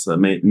commercial officer,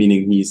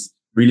 meaning he's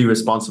really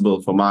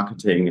responsible for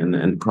marketing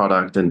and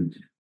product, and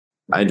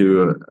I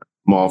do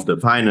more of the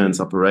finance,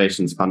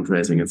 operations,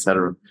 fundraising,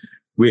 etc.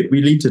 We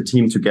lead the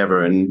team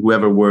together, and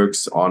whoever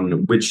works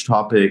on which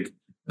topic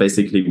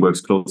basically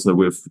works closer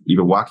with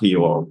either Wacky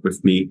or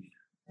with me.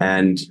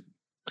 And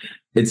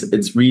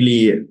it's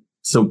really,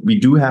 so we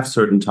do have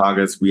certain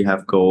targets, we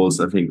have goals,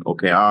 I think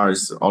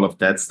OKRs, all of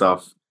that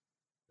stuff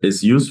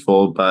is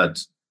useful, but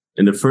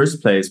in the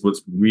first place,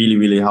 what's really,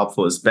 really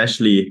helpful,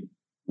 especially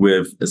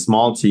with a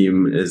small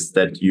team, is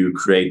that you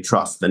create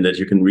trust and that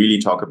you can really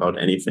talk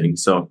about anything.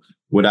 So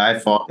what I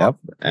thought,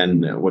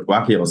 and what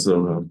Wacky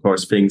also, of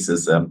course, thinks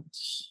is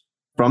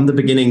from the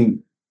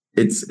beginning,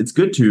 it's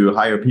good to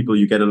hire people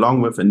you get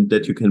along with and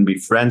that you can be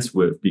friends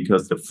with,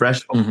 because the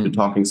threshold to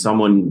talking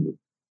someone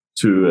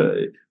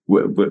to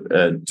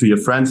your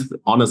friends,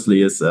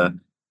 honestly, is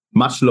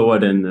much lower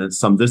than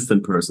some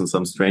distant person,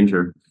 some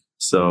stranger.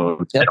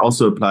 So it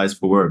also applies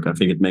for work. I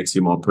think it makes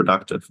you more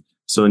productive.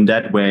 So in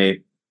that way,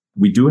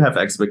 we do have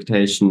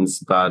expectations,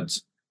 but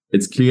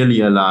it's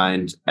clearly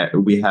aligned.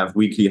 We have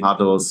weekly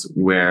huddles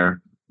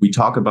where we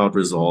talk about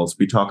results.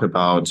 We talk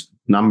about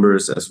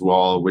numbers as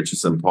well, which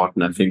is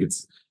important. I think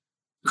it's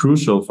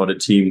crucial for the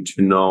team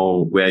to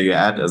know where you're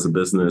at as a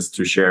business,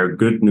 to share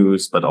good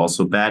news, but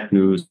also bad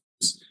news,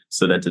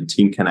 so that the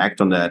team can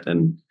act on that.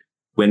 And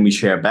when we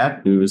share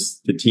bad news,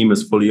 the team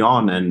is fully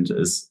on and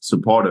is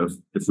supportive.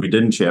 If we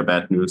didn't share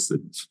bad news,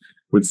 it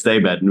would stay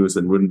bad news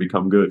and wouldn't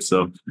become good.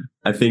 So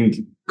I think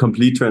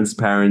complete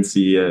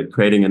transparency,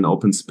 creating an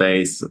open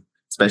space,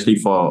 especially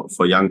for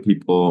young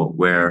people,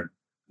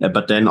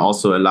 but then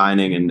also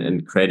aligning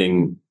and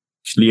creating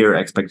clear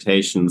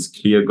expectations,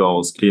 clear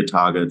goals, clear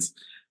targets,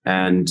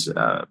 and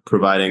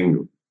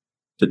providing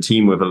the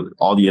team with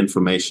all the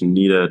information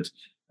needed,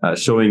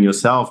 showing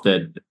yourself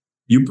that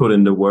you put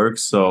in the work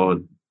so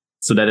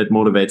that it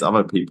motivates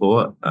other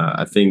people.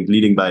 I think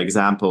leading by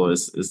example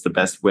is the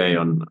best way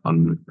on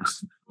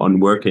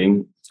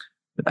working.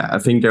 I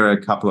think there are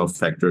a couple of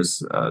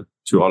factors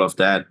to all of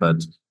that,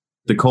 but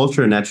the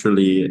culture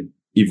naturally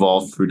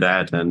evolved through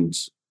that. And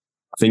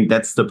I think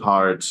that's the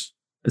part,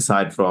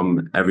 aside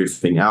from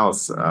everything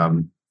else,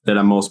 that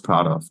I'm most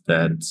proud of,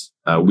 that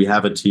we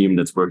have a team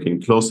that's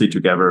working closely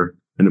together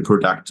in a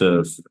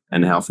productive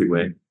and healthy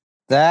way.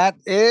 That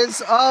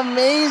is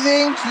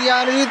amazing,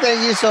 Kiyanusch.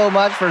 Thank you so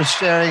much for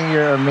sharing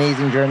your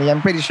amazing journey.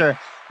 I'm pretty sure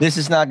this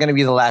is not going to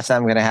be the last time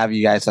I'm going to have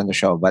you guys on the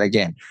show. But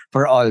again,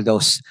 for all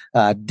those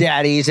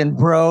daddies and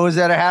bros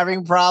that are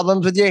having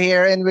problems with your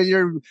hair and with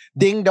your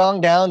ding dong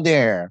down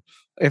there,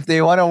 if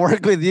they want to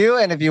work with you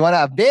and if you want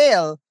to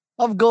avail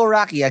of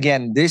GoRocky,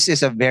 again, this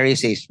is a very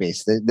safe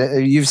space.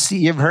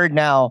 You've heard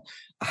now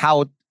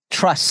how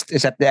trust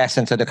is at the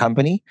essence of the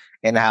company,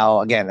 and how,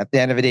 again, at the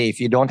end of the day,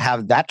 if you don't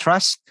have that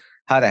trust,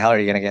 how the hell are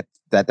you going to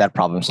get that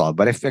problem solved?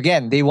 But if,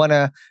 again, they want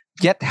to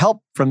get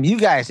help from you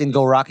guys in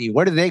GoRocky,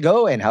 where do they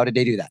go and how did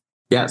they do that?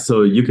 Yeah,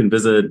 so you can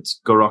visit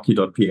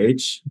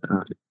GoRocky.ph.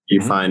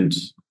 You find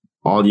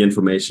all the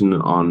information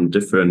on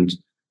different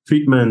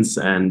treatments,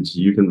 and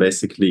you can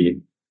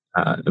basically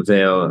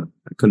avail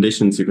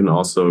conditions. You can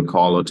also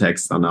call or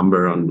text our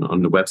number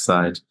on the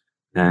website,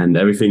 and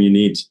everything you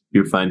need,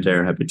 you'll find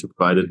there. Happy to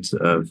provide it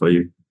for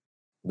you.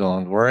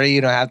 Don't worry,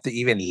 you don't have to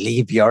even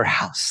leave your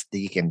house.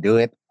 You can do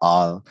it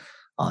all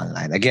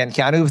online. Again,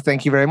 Kiyanusch,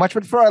 thank you very much.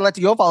 But before I let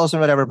you go, follow us on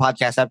whatever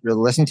podcast app you're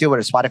listening to, whether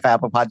it's Spotify,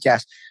 Apple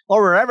Podcasts,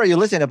 or wherever you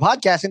listen to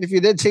podcasts. And if you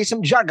did say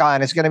some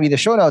jargon, it's going to be the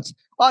show notes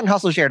on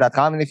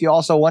hustleshare.com. And if you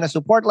also want to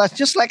support us,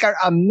 just like our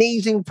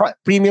amazing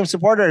premium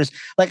supporters,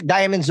 like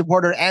Diamond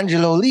supporter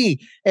Angelo Lee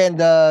and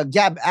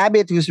Gab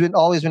Abbott, who's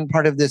always been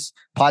part of this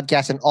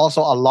podcast, and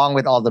also along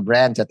with all the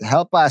brands that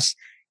help us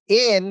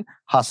in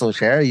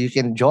HustleShare, you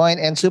can join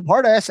and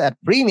support us at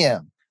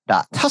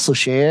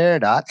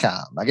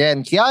premium.hustleshare.com.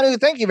 Again, Kiyanusch,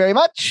 thank you very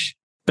much.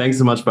 Thanks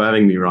so much for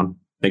having me, Ron.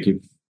 Thank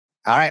you.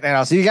 All right, and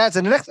I'll see you guys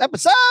in the next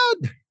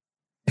episode.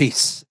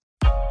 Peace.